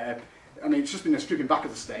 I mean, it's just been a stripping back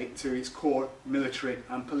of the state to its core military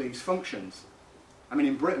and police functions. I mean,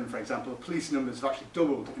 in Britain, for example, police numbers have actually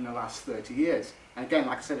doubled in the last 30 years. And again,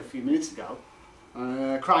 like I said a few minutes ago,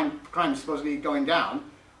 crime is supposedly going down,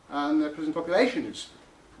 and the prison population has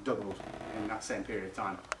doubled in that same period of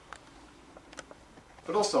time.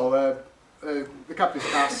 But also, the capitalist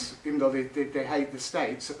class, even though they hate the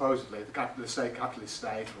state, supposedly, the state capitalist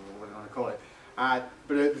state, or whatever you want to call it,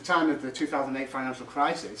 but at the time of the 2008 financial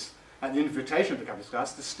crisis, at the invitation of the capitalist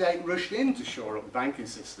class, the state rushed in to shore up the banking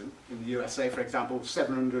system. In the USA, for example,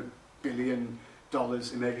 $700 billion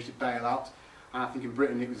emergency bailout. And I think in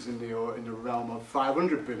Britain it was in the realm of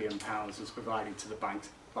 £500 billion was provided to the banks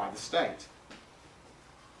by the state.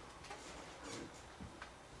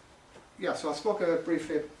 Yeah, so I spoke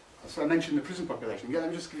briefly, so I mentioned the prison population. Yeah, let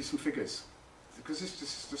me just give you some figures, because this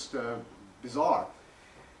is just bizarre.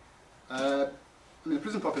 I mean, the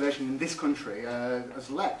prison population in this country has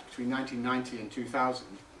leapt between 1990 and 2000,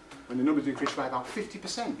 when the numbers increased by about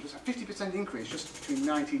 50%, just a 50% increase just between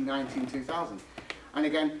 1990 and 2000. And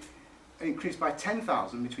again, it increased by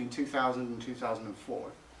 10,000 between 2000 and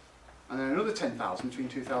 2004, and then another 10,000 between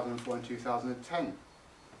 2004 and 2010.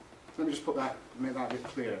 Let me just make that a bit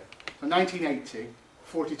clearer. So 1980,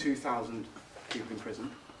 42,000 people in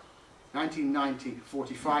prison. 1990,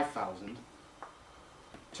 45,000.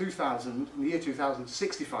 2000, in the year 2000,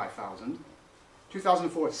 65,000.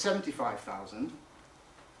 2004, 75,000.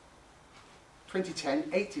 2010,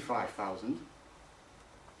 85,000.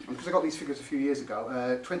 And because I got these figures a few years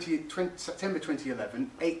ago, September 2011,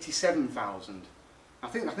 87,000. I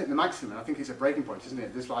think the maximum, I think it's a breaking point, isn't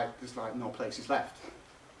it? There's like no places left.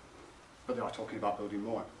 But they are talking about building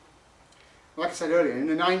more. Like I said earlier, in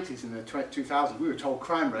the 90s and the 2000s, we were told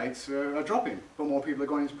crime rates are dropping, but more people are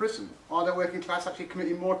going into prison. Are the working class actually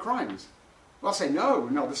committing more crimes? Well, I say no.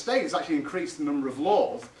 The state has actually increased the number of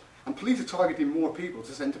laws, and police are targeting more people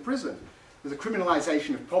to send to prison. There's a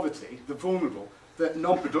criminalisation of poverty, the vulnerable, the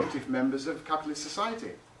non-productive members of capitalist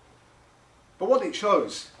society. But what it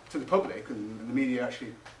shows to the public, and the media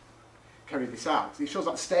actually carry this out, it shows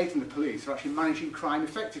that the state and the police are actually managing crime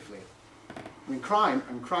effectively. I mean, crime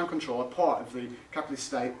and crime control are part of the capitalist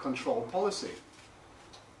state control policy.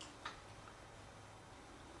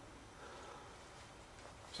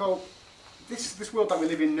 So this world that we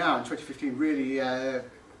live in now in 2015 really,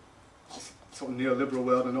 this sort of neoliberal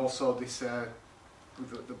world, and also this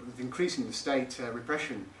with increasing the state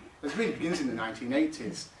repression, it really begins in the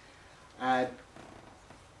 1980s.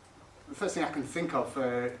 The first thing I can think of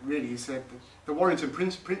really is the Warrington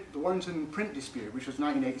print dispute, which was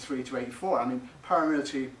 1983 to 84. I mean,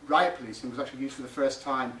 paramilitary riot policing was actually used for the first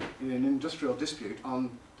time in an industrial dispute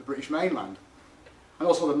on the British mainland. And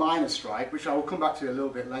also the miners' strike, which I will come back to a little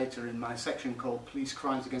bit later in my section called Police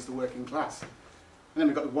Crimes Against the Working Class. And then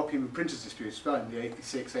we've got the Wapping printers dispute as well in the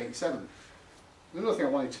 86-87. Another thing I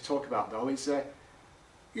wanted to talk about, though, is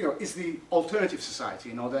is the alternative society,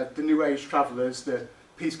 the New Age travellers, the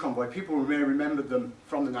peace convoy. People may remember them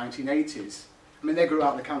from the 1980s. I mean, they grew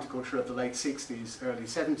out in the counterculture of the late 60s, early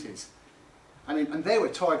 70s. I mean, and they were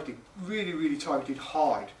targeted, really targeted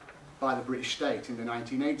hard by the British state in the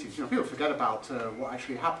 1980s. People forget about what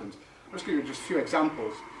actually happened. I'll just give you just a few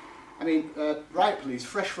examples. I mean, riot police,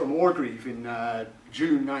 fresh from Orgreave in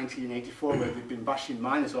June 1984, where they'd been bashing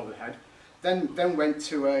miners over the head, then went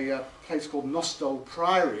to a place called Nostow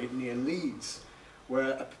Priory near Leeds,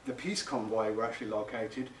 where the peace convoy were actually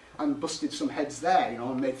located, and busted some heads there, you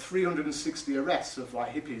know, and made 360 arrests of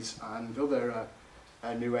like hippies and other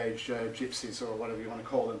New Age gypsies, or whatever you want to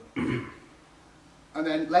call them. And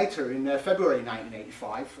then later, in February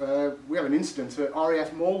 1985, we have an incident at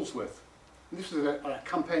RAF Molesworth. And this was a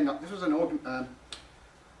campaign, this was a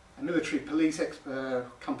military police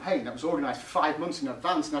campaign that was organised for 5 months in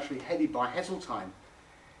advance and actually headed by Heseltine.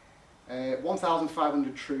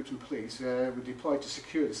 1,500 troops and police were deployed to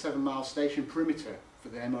secure the 7-mile station perimeter for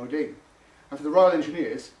the MOD. And for the Royal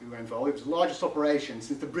Engineers, who were involved, it was the largest operation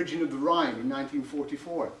since the bridging of the Rhine in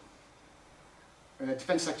 1944.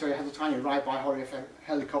 Defence Secretary Heseltine arrived by RAF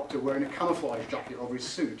helicopter wearing a camouflage jacket over his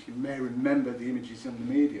suit. You may remember the images in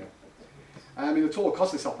the media. The total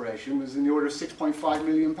cost of this operation was in the order of £6.5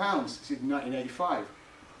 million. This is in 1985.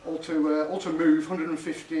 All to move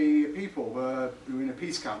 150 people who were in a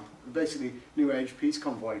peace camp, basically New Age peace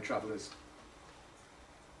convoy travellers.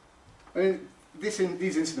 I mean, these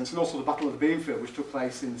incidents, and also the Battle of the Beanfield, which took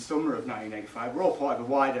place in the summer of 1985, were all part of a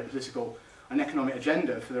wider political and economic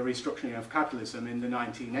agenda for the restructuring of capitalism in the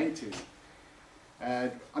 1980s.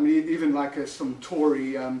 I mean, even like some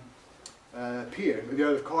Tory peer, the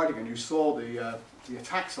Earl of Cardigan, who saw the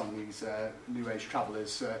attacks on these New Age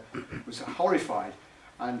travellers, was horrified,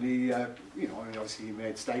 and he, you know, obviously he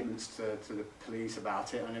made statements to the police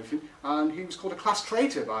about it and everything, and he was called a class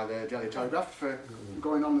traitor by the Daily Telegraph for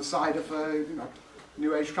going on the side of, you know,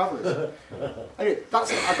 New Age travellers. Anyway,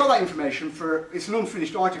 I've got that information it's an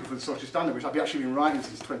unfinished article for the Socialist Standard, which I've actually been writing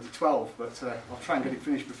since 2012, but I'll try and get it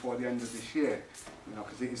finished before the end of this year, you know,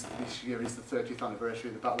 because this year is the 30th anniversary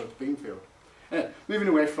of the Battle of the Beanfield. Anyway, moving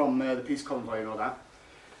away from the peace convoy and all that,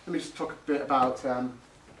 let me just talk a bit about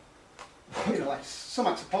you know, like some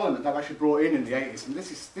acts of parliament that I've actually brought in the 80s, and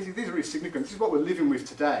these are really significant. This is what we're living with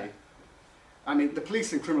today. I mean, the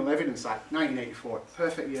Police and Criminal Evidence Act, 1984,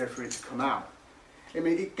 perfect year for it to come out. I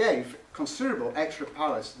mean, it gave considerable extra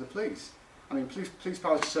powers to the police. I mean, police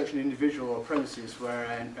powers to search an individual or premises were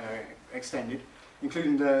extended,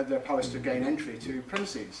 including their powers to gain entry to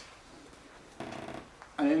premises.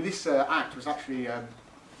 And in this act was actually, I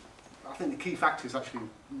think the key factors actually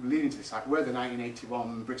leading to this act were the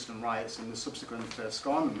 1981 Brixton riots and the subsequent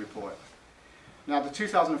Scarman report. Now, the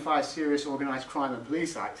 2005 Serious Organised Crime and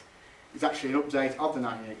Police Act is actually an update of the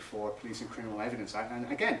 1984 Police and Criminal Evidence Act,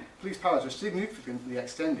 and again, police powers are significantly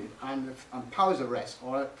extended and powers of arrest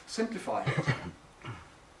are simplified. I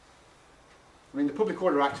mean, the Public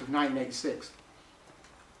Order Act of 1986,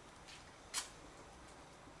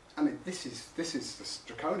 I mean, this is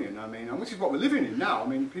draconian, I mean, and which is what we're living in now. I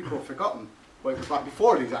mean, people have forgotten what it was like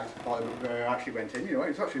before these acts of Parliament actually went in. You know,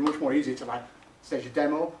 it's actually much more easy to like stage a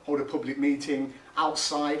demo, hold a public meeting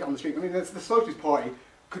outside on the street. I mean, the Socialist Party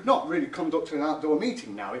could not really conduct an outdoor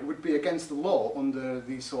meeting now. It would be against the law under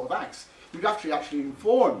these sort of acts. You'd have to actually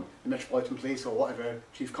inform the Metropolitan Police or whatever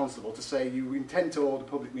Chief Constable to say you intend to hold a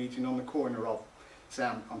public meeting on the corner of, say,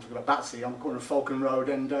 I'm talking about Battersea, on the corner of Falcon Road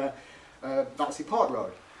and Battersea Park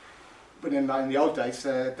Road. But in the old days,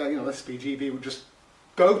 you know, the SPGB would just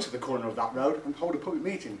go to the corner of that road and hold a public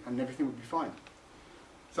meeting and everything would be fine.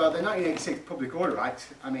 So the 1986 Public Order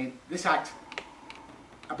Act, I mean, this act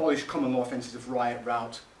abolished common law offences of riot,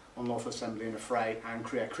 rout, unlawful assembly and affray, and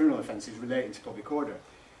create criminal offences relating to public order.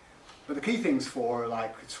 But the key things for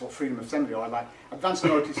freedom of assembly are like advance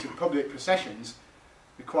notice of public processions,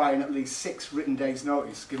 requiring at least 6 written days'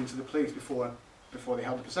 notice given to the police before they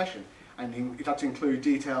held the procession, and it had to include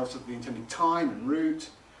details of the intended time and route,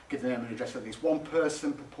 give them an address of at least one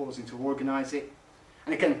person proposing to organise it,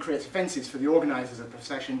 and again it creates offences for the organisers of the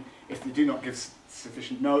procession if they do not give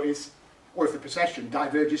sufficient notice, or if the procession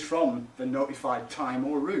diverges from the notified time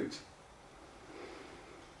or route.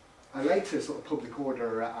 A later sort of Public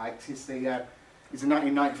Order Act is the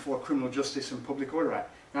 1994 Criminal Justice and Public Order Act.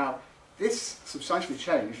 Now, this substantially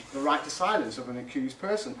changed the right to silence of an accused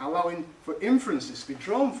person, allowing for inferences to be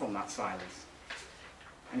drawn from that silence.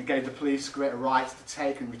 And it gave the police greater rights to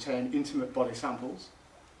take and retain intimate body samples,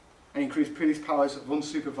 and increased police powers of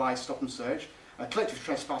unsupervised stop and search, collective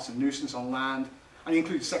trespass and nuisance on land, and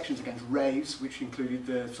included sections against raves, which included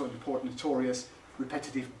the sort of important notorious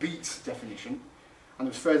repetitive beats definition, and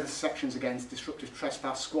there was further sections against disruptive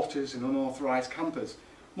trespass, squatters and unauthorised campers.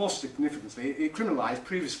 Most significantly, it criminalised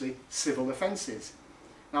previously civil offences.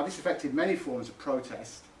 Now this affected many forms of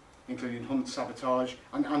protest, including hunt, sabotage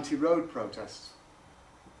and anti-road protests.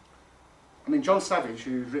 I mean, John Savage,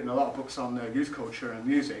 who's written a lot of books on youth culture and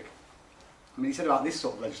music, I mean, he said about this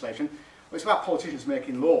sort of legislation, well, it's about politicians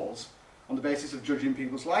making laws on the basis of judging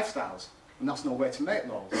people's lifestyles, and that's no way to make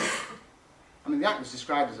laws. I mean, the Act was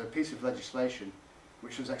described as a piece of legislation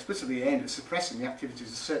which was explicitly aimed at suppressing the activities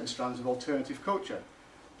of certain strands of alternative culture.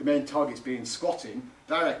 The main targets being squatting,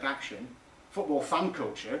 direct action, football fan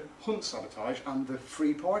culture, hunt sabotage, and the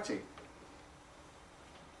Free Party.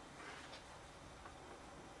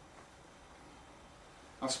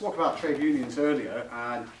 I spoke about trade unions earlier,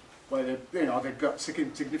 and well, they've got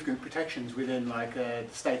significant protections within like the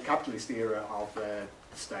state capitalist era of the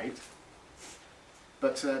state.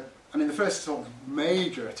 But I mean, the first sort of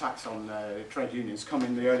major attacks on trade unions come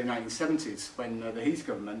in the early 1970s when the Heath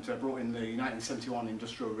government brought in the 1971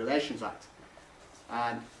 Industrial Relations Act.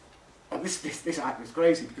 And this act was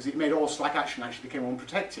crazy because it made all strike action actually became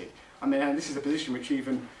unprotected. I mean, and this is a position which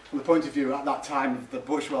even from the point of view at that time of the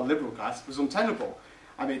bourgeois liberal class was untenable.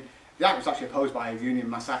 I mean, the act was actually opposed by a union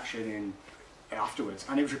mass action afterwards,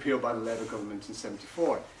 and it was repealed by the Labour government in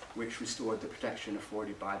 '74, which restored the protection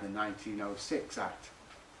afforded by the 1906 Act.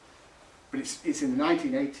 But it's in the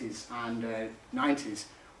 1980s and 90s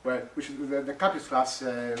which the capitalist class,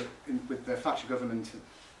 with the Thatcher government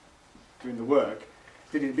doing the work,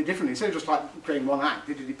 did it a bit differently. Instead of just like creating one act,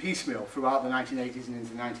 they did it piecemeal throughout the 1980s and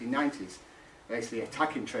into the 1990s, basically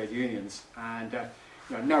attacking trade unions and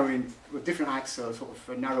narrowing with different acts, so sort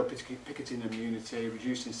of narrow picketing immunity,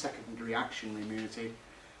 reducing secondary action immunity,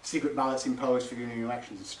 secret ballots imposed for union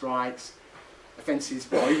elections and strikes, offences,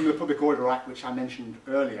 well, even the Public Order Act, which I mentioned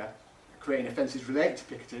earlier, creating offences related to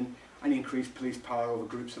picketing, and increased police power over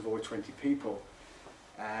groups of over 20 people.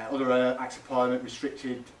 Other acts of parliament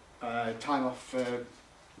restricted time off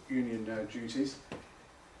union duties,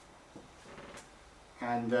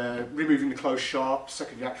 and removing the closed shop,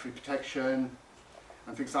 secondary action protection,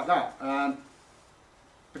 and things like that.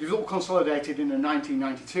 But it was all consolidated in the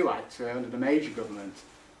 1992 Act under the Major government.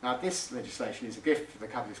 Now, this legislation is a gift for the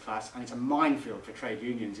capitalist class, and it's a minefield for trade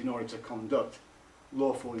unions in order to conduct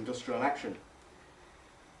lawful industrial action.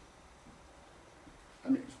 I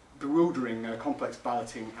mean, it's bewildering complex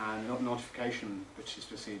balloting and notification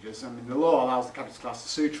procedures. I mean, the law allows the capitalist class to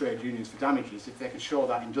sue trade unions for damages if they can show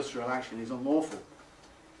that industrial action is unlawful.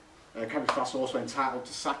 Capitalist class are also entitled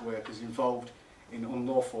to sack workers involved in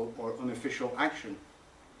unlawful or unofficial action.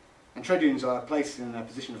 And trade unions are placed in a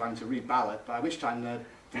position of having to reballot, by which time the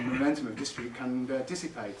momentum of dispute can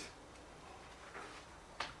dissipate.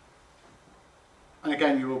 And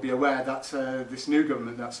again, you will be aware that this new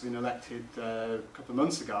government that's been elected a couple of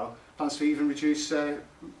months ago plans to even reduce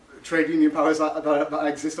trade union powers that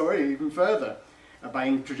exist already even further by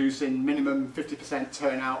introducing minimum 50%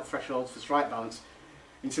 turnout thresholds for strike balance,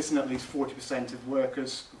 insisting at least 40% of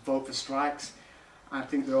workers vote for strikes. I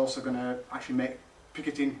think they're also going to actually make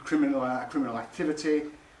picketing criminal activity,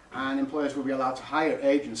 and employers will be allowed to hire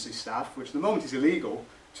agency staff, which at the moment is illegal,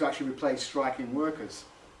 to actually replace striking workers.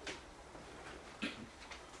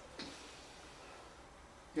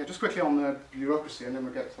 Yeah, just quickly on the bureaucracy, and then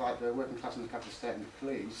we'll get to like the working class and the capitalist state and the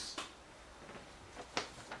police.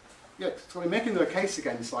 Yeah, so we're making the case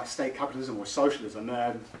against like state capitalism or socialism.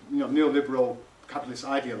 Neoliberal capitalist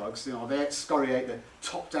ideologues, they excoriate the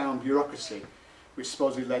top-down bureaucracy, which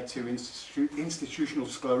supposedly led to institutional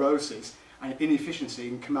sclerosis and inefficiency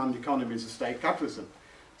in command economies of state capitalism.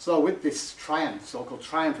 So with this triumph, so-called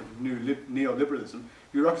triumph of neoliberalism,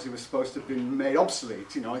 bureaucracy was supposed to have been made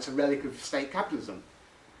obsolete. It's a relic of state capitalism.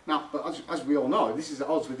 Now, but as we all know, this is at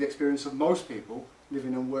odds with the experience of most people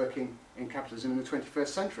living and working in capitalism in the 21st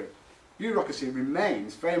century. Bureaucracy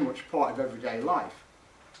remains very much part of everyday life.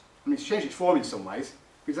 I mean, it's changed its form in some ways,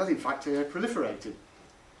 because it has in fact proliferated.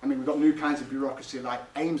 I mean, we've got new kinds of bureaucracy like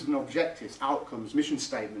aims and objectives, outcomes, mission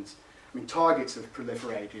statements. I mean, targets have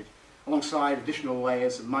proliferated, alongside additional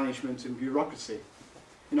layers of management and bureaucracy.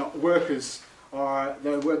 Workers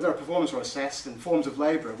their performance are assessed, and forms of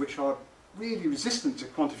labour which are really resistant to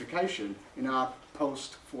quantification in our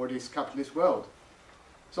post-40s capitalist world.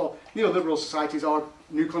 So, neoliberal societies are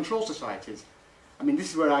new control societies. I mean, this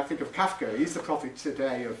is where I think of Kafka. He's the prophet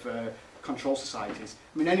today of control societies.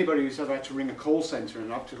 I mean, anybody who's ever had to ring a call centre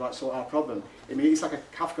and have to like sort out a problem, I mean, it's like a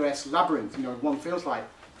Kafkaesque labyrinth. One feels like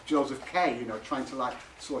Joseph K. Trying to like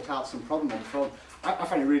sort out some problem on the phone. I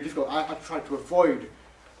find it really difficult. I try to avoid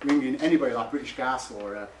ringing anybody like British Gas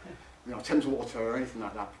or Thames Water or anything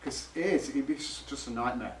like that, because it's just a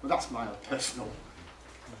nightmare. Well, that's my personal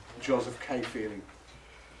Joseph K. feeling.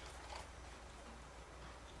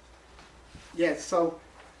 Yeah, so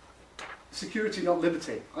security, not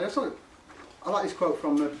liberty. I like this quote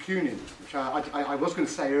from Bakunin, which I was going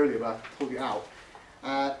to say earlier, but I pulled it out.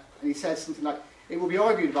 And he says something like, "It will be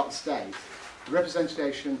argued about the state, the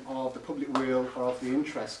representation of the public will or of the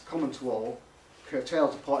interest common to all,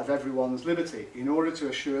 curtails a part of everyone's liberty in order to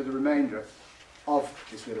assure the remainder of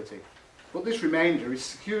this liberty." But this remainder is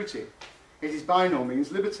security. It is by no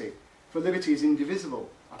means liberty, for liberty is indivisible.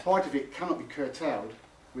 A part of it cannot be curtailed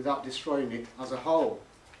without destroying it as a whole.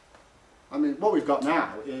 I mean, what we've got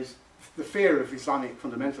now is the fear of Islamic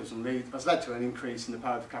fundamentalism has led to an increase in the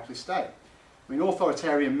power of the capitalist state. I mean,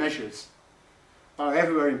 authoritarian measures are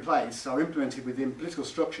everywhere in place, are implemented within political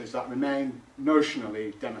structures that remain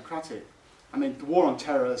notionally democratic. I mean, the war on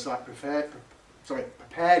terror has like prepared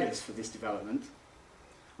us for this development.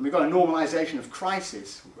 And we've got a normalisation of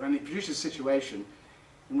crisis, and it produces a situation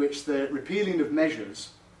in which the repealing of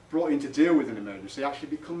measures brought in to deal with an emergency actually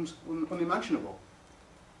becomes unimaginable.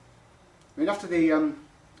 I mean, after the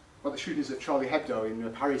shootings at Charlie Hebdo in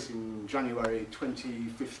Paris in January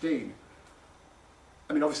 2015,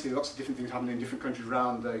 I mean, obviously lots of different things happening in different countries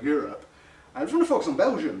around Europe. I just want to focus on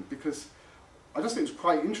Belgium because I just think it was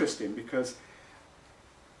quite interesting because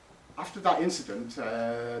after that incident,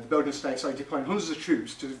 the Belgian state started deploying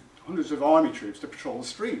hundreds of army troops to patrol the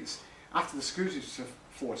streets after the security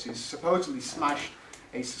forces supposedly smashed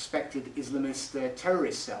a suspected Islamist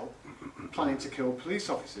terrorist cell planning to kill police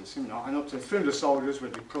officers. You know, and up to 300 soldiers were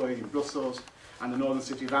deployed in Brussels and the northern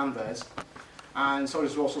city of Anvers, and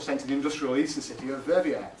soldiers were also sent to the industrial eastern city of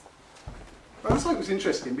Verviers. But I thought it was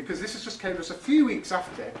interesting because this has just came just a few weeks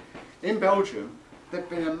after, in Belgium, there'd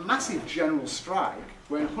been a massive general strike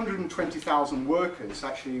when 120,000 workers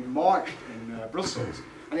actually marched in Brussels,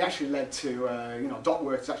 and it actually led to dock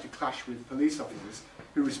workers actually clashed with police officers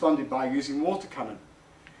who responded by using water cannon.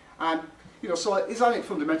 And so Islamic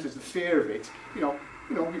fundamentalism, the fear of it,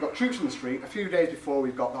 we've got troops on the street. A few days before,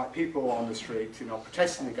 we've got like people on the street,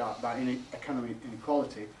 protesting about economic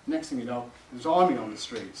inequality. Next thing you know, there's army on the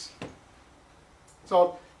streets.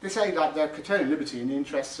 So they say that they're curtailing liberty in the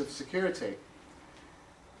interests of security.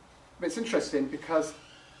 But it's interesting because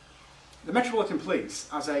the Metropolitan Police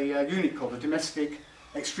has a unit called the Domestic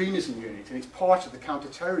Extremism Unit, and it's part of the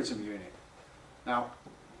Counter-Terrorism Unit. Now,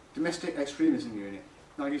 Domestic Extremism Unit.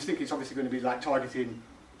 Now, you think it's obviously going to be like targeting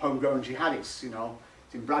homegrown jihadists,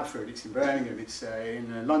 It's in Bradford, it's in Birmingham, it's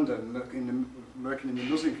in London, working in the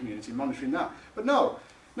Muslim community, monitoring that. But no,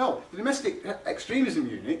 the Domestic Extremism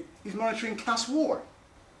Unit is monitoring class war.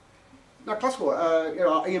 Now, class war,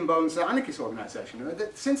 Ian Bone's anarchist organisation,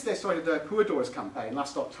 since they started their Poor Doors campaign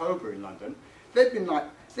last October in London, they've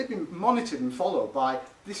been monitored and followed by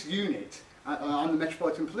this unit and the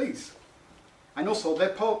Metropolitan Police. And also their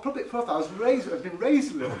public profiles have been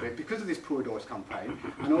raised a little bit because of this Poor Doors campaign,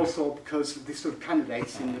 and also because they stood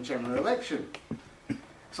candidates in the general election.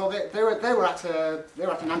 So they were at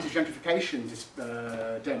an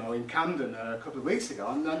anti-gentrification demo in Camden a couple of weeks ago,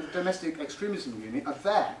 and the Domestic Extremism Unit are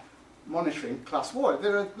there monitoring class war.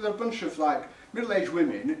 They're a bunch of like middle-aged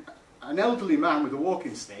women, an elderly man with a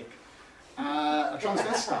walking stick, a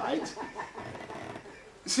transvestite.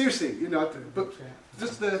 Seriously, but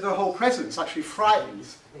just their whole presence actually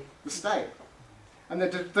frightens the state. And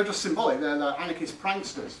they're just symbolic, they're anarchist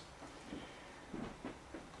pranksters.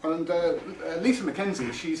 And Lisa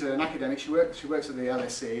McKenzie, she's an academic, she works at the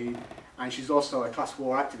LSE, and she's also a class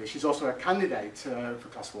war activist. She's also a candidate for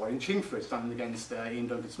class war in Chingford, standing against Ian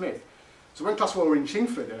Duncan-Smith. So when class war were in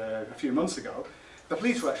Chingford a few months ago, the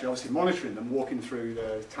police were actually obviously monitoring them, walking through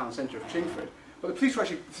the town centre of Chingford. But the police were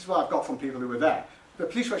actually, this is what I've got from people who were there, the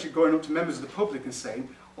police were actually going up to members of the public and saying,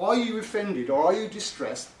 are you offended or are you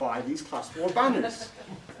distressed by these class war banners?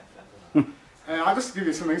 I'll just give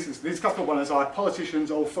you some instances. These class war banners are politicians,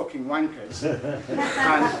 all fucking wankers.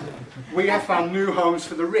 And we have found new homes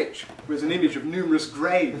for the rich, with an image of numerous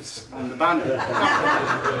graves on the banner.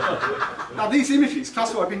 Now these images,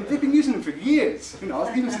 class war, they've been using them for years,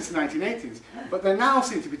 even since the 1980s. But they now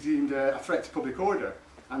seem to be deemed a threat to public order,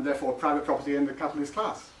 and therefore private property and the capitalist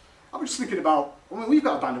class. I was just thinking about, we've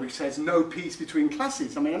got a banner which says no peace between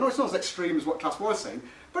classes. I mean, I know it's not as extreme as what class war is saying,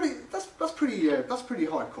 but that's pretty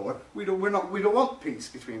hardcore. We don't want peace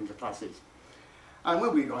between the classes. And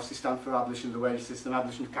well, we obviously stand for abolition of the wage system,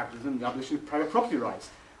 abolition of capitalism, the abolition of private property rights.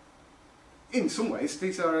 In some ways,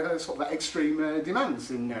 these are sort of extreme demands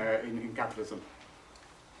in capitalism.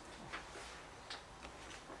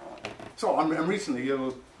 So, and recently,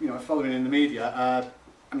 following in the media.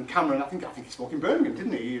 I mean, Cameron, I think he spoke in Birmingham,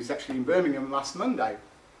 didn't he? He was actually in Birmingham last Monday,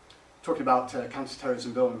 talking about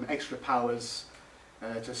counter-terrorism bill and extra powers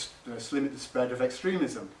to limit the spread of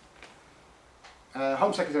extremism.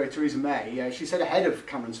 Home Secretary Theresa May, she said ahead of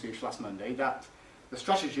Cameron's speech last Monday that the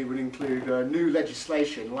strategy would include new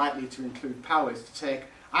legislation likely to include powers to take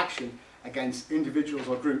action against individuals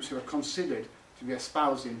or groups who are considered to be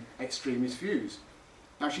espousing extremist views.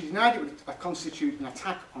 Now, she denied it would constitute an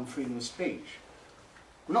attack on freedom of speech.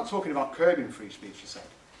 We're not talking about curbing free speech, she said.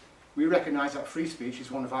 we recognise that free speech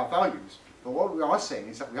is one of our values. But what we are saying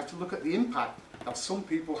is that we have to look at the impact that some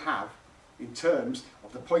people have in terms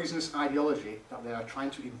of the poisonous ideology that they are trying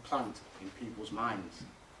to implant in people's minds.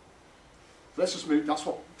 Let's just move, that's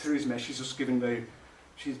what Theresa May, she's doing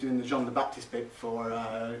the John the Baptist bit for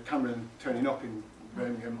Cameron turning up in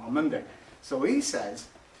Birmingham on Monday. So he says,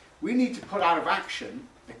 we need to put out of action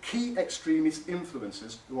the key extremist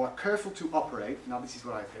influencers who are careful to operate, now this is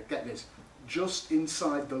what I get this, just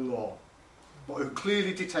inside the law, but who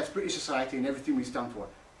clearly detest British society and everything we stand for.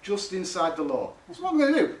 Just inside the law. So what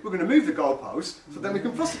we're going to do, we're going to move the goalposts so then we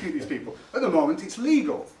can prosecute these people. At the moment it's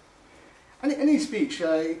legal. And in his speech,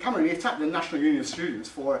 Cameron, he attacked the National Union of Students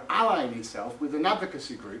for allying himself with an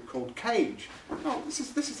advocacy group called CAGE. No, this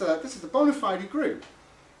is a bona fide group.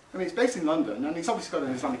 I mean, it's based in London and it's obviously got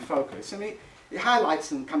an Islamic focus. I mean, it highlights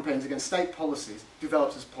and campaigns against state policies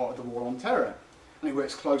developed as part of the war on terror. And he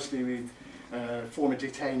works closely with former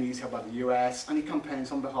detainees held by the US, and he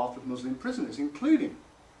campaigns on behalf of Muslim prisoners, including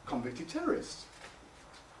convicted terrorists.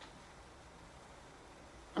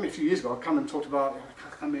 I mean, a few years ago, Cameron talked about,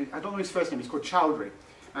 I don't know his first name, he's called Chowdhury,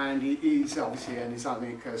 and he's obviously an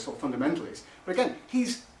Islamic sort of fundamentalist. But again,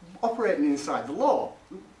 he's operating inside the law.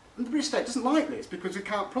 And the British state doesn't like this because we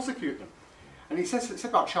can't prosecute them. And he said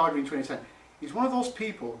about Chowdhury in 2010, he's one of those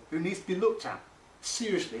people who needs to be looked at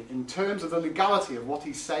seriously in terms of the legality of what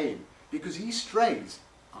he's saying, because he strays,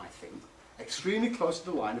 I think, extremely close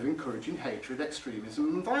to the line of encouraging hatred,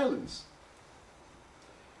 extremism and violence.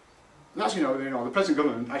 And as you know, the present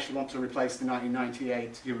government actually wants to replace the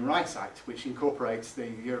 1998 Human Rights Act, which incorporates the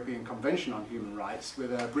European Convention on Human Rights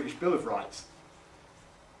with a British Bill of Rights.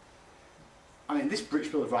 I mean, this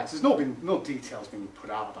British Bill of Rights, there's no details being put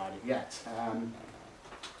out about it yet.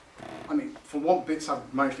 I mean, from what bits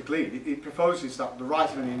I've managed to glean, it proposes that the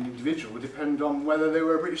rights of an individual would depend on whether they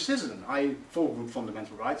were a British citizen, i.e. full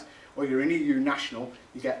fundamental rights, or you're an EU national,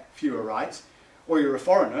 you get fewer rights, or you're a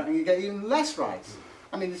foreigner and you get even less rights.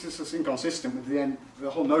 I mean, this is just inconsistent with the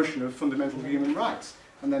whole notion of fundamental human rights.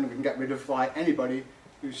 And then we can get rid of anybody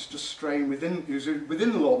who's just straying within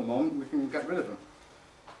the law at the moment, we can get rid of them.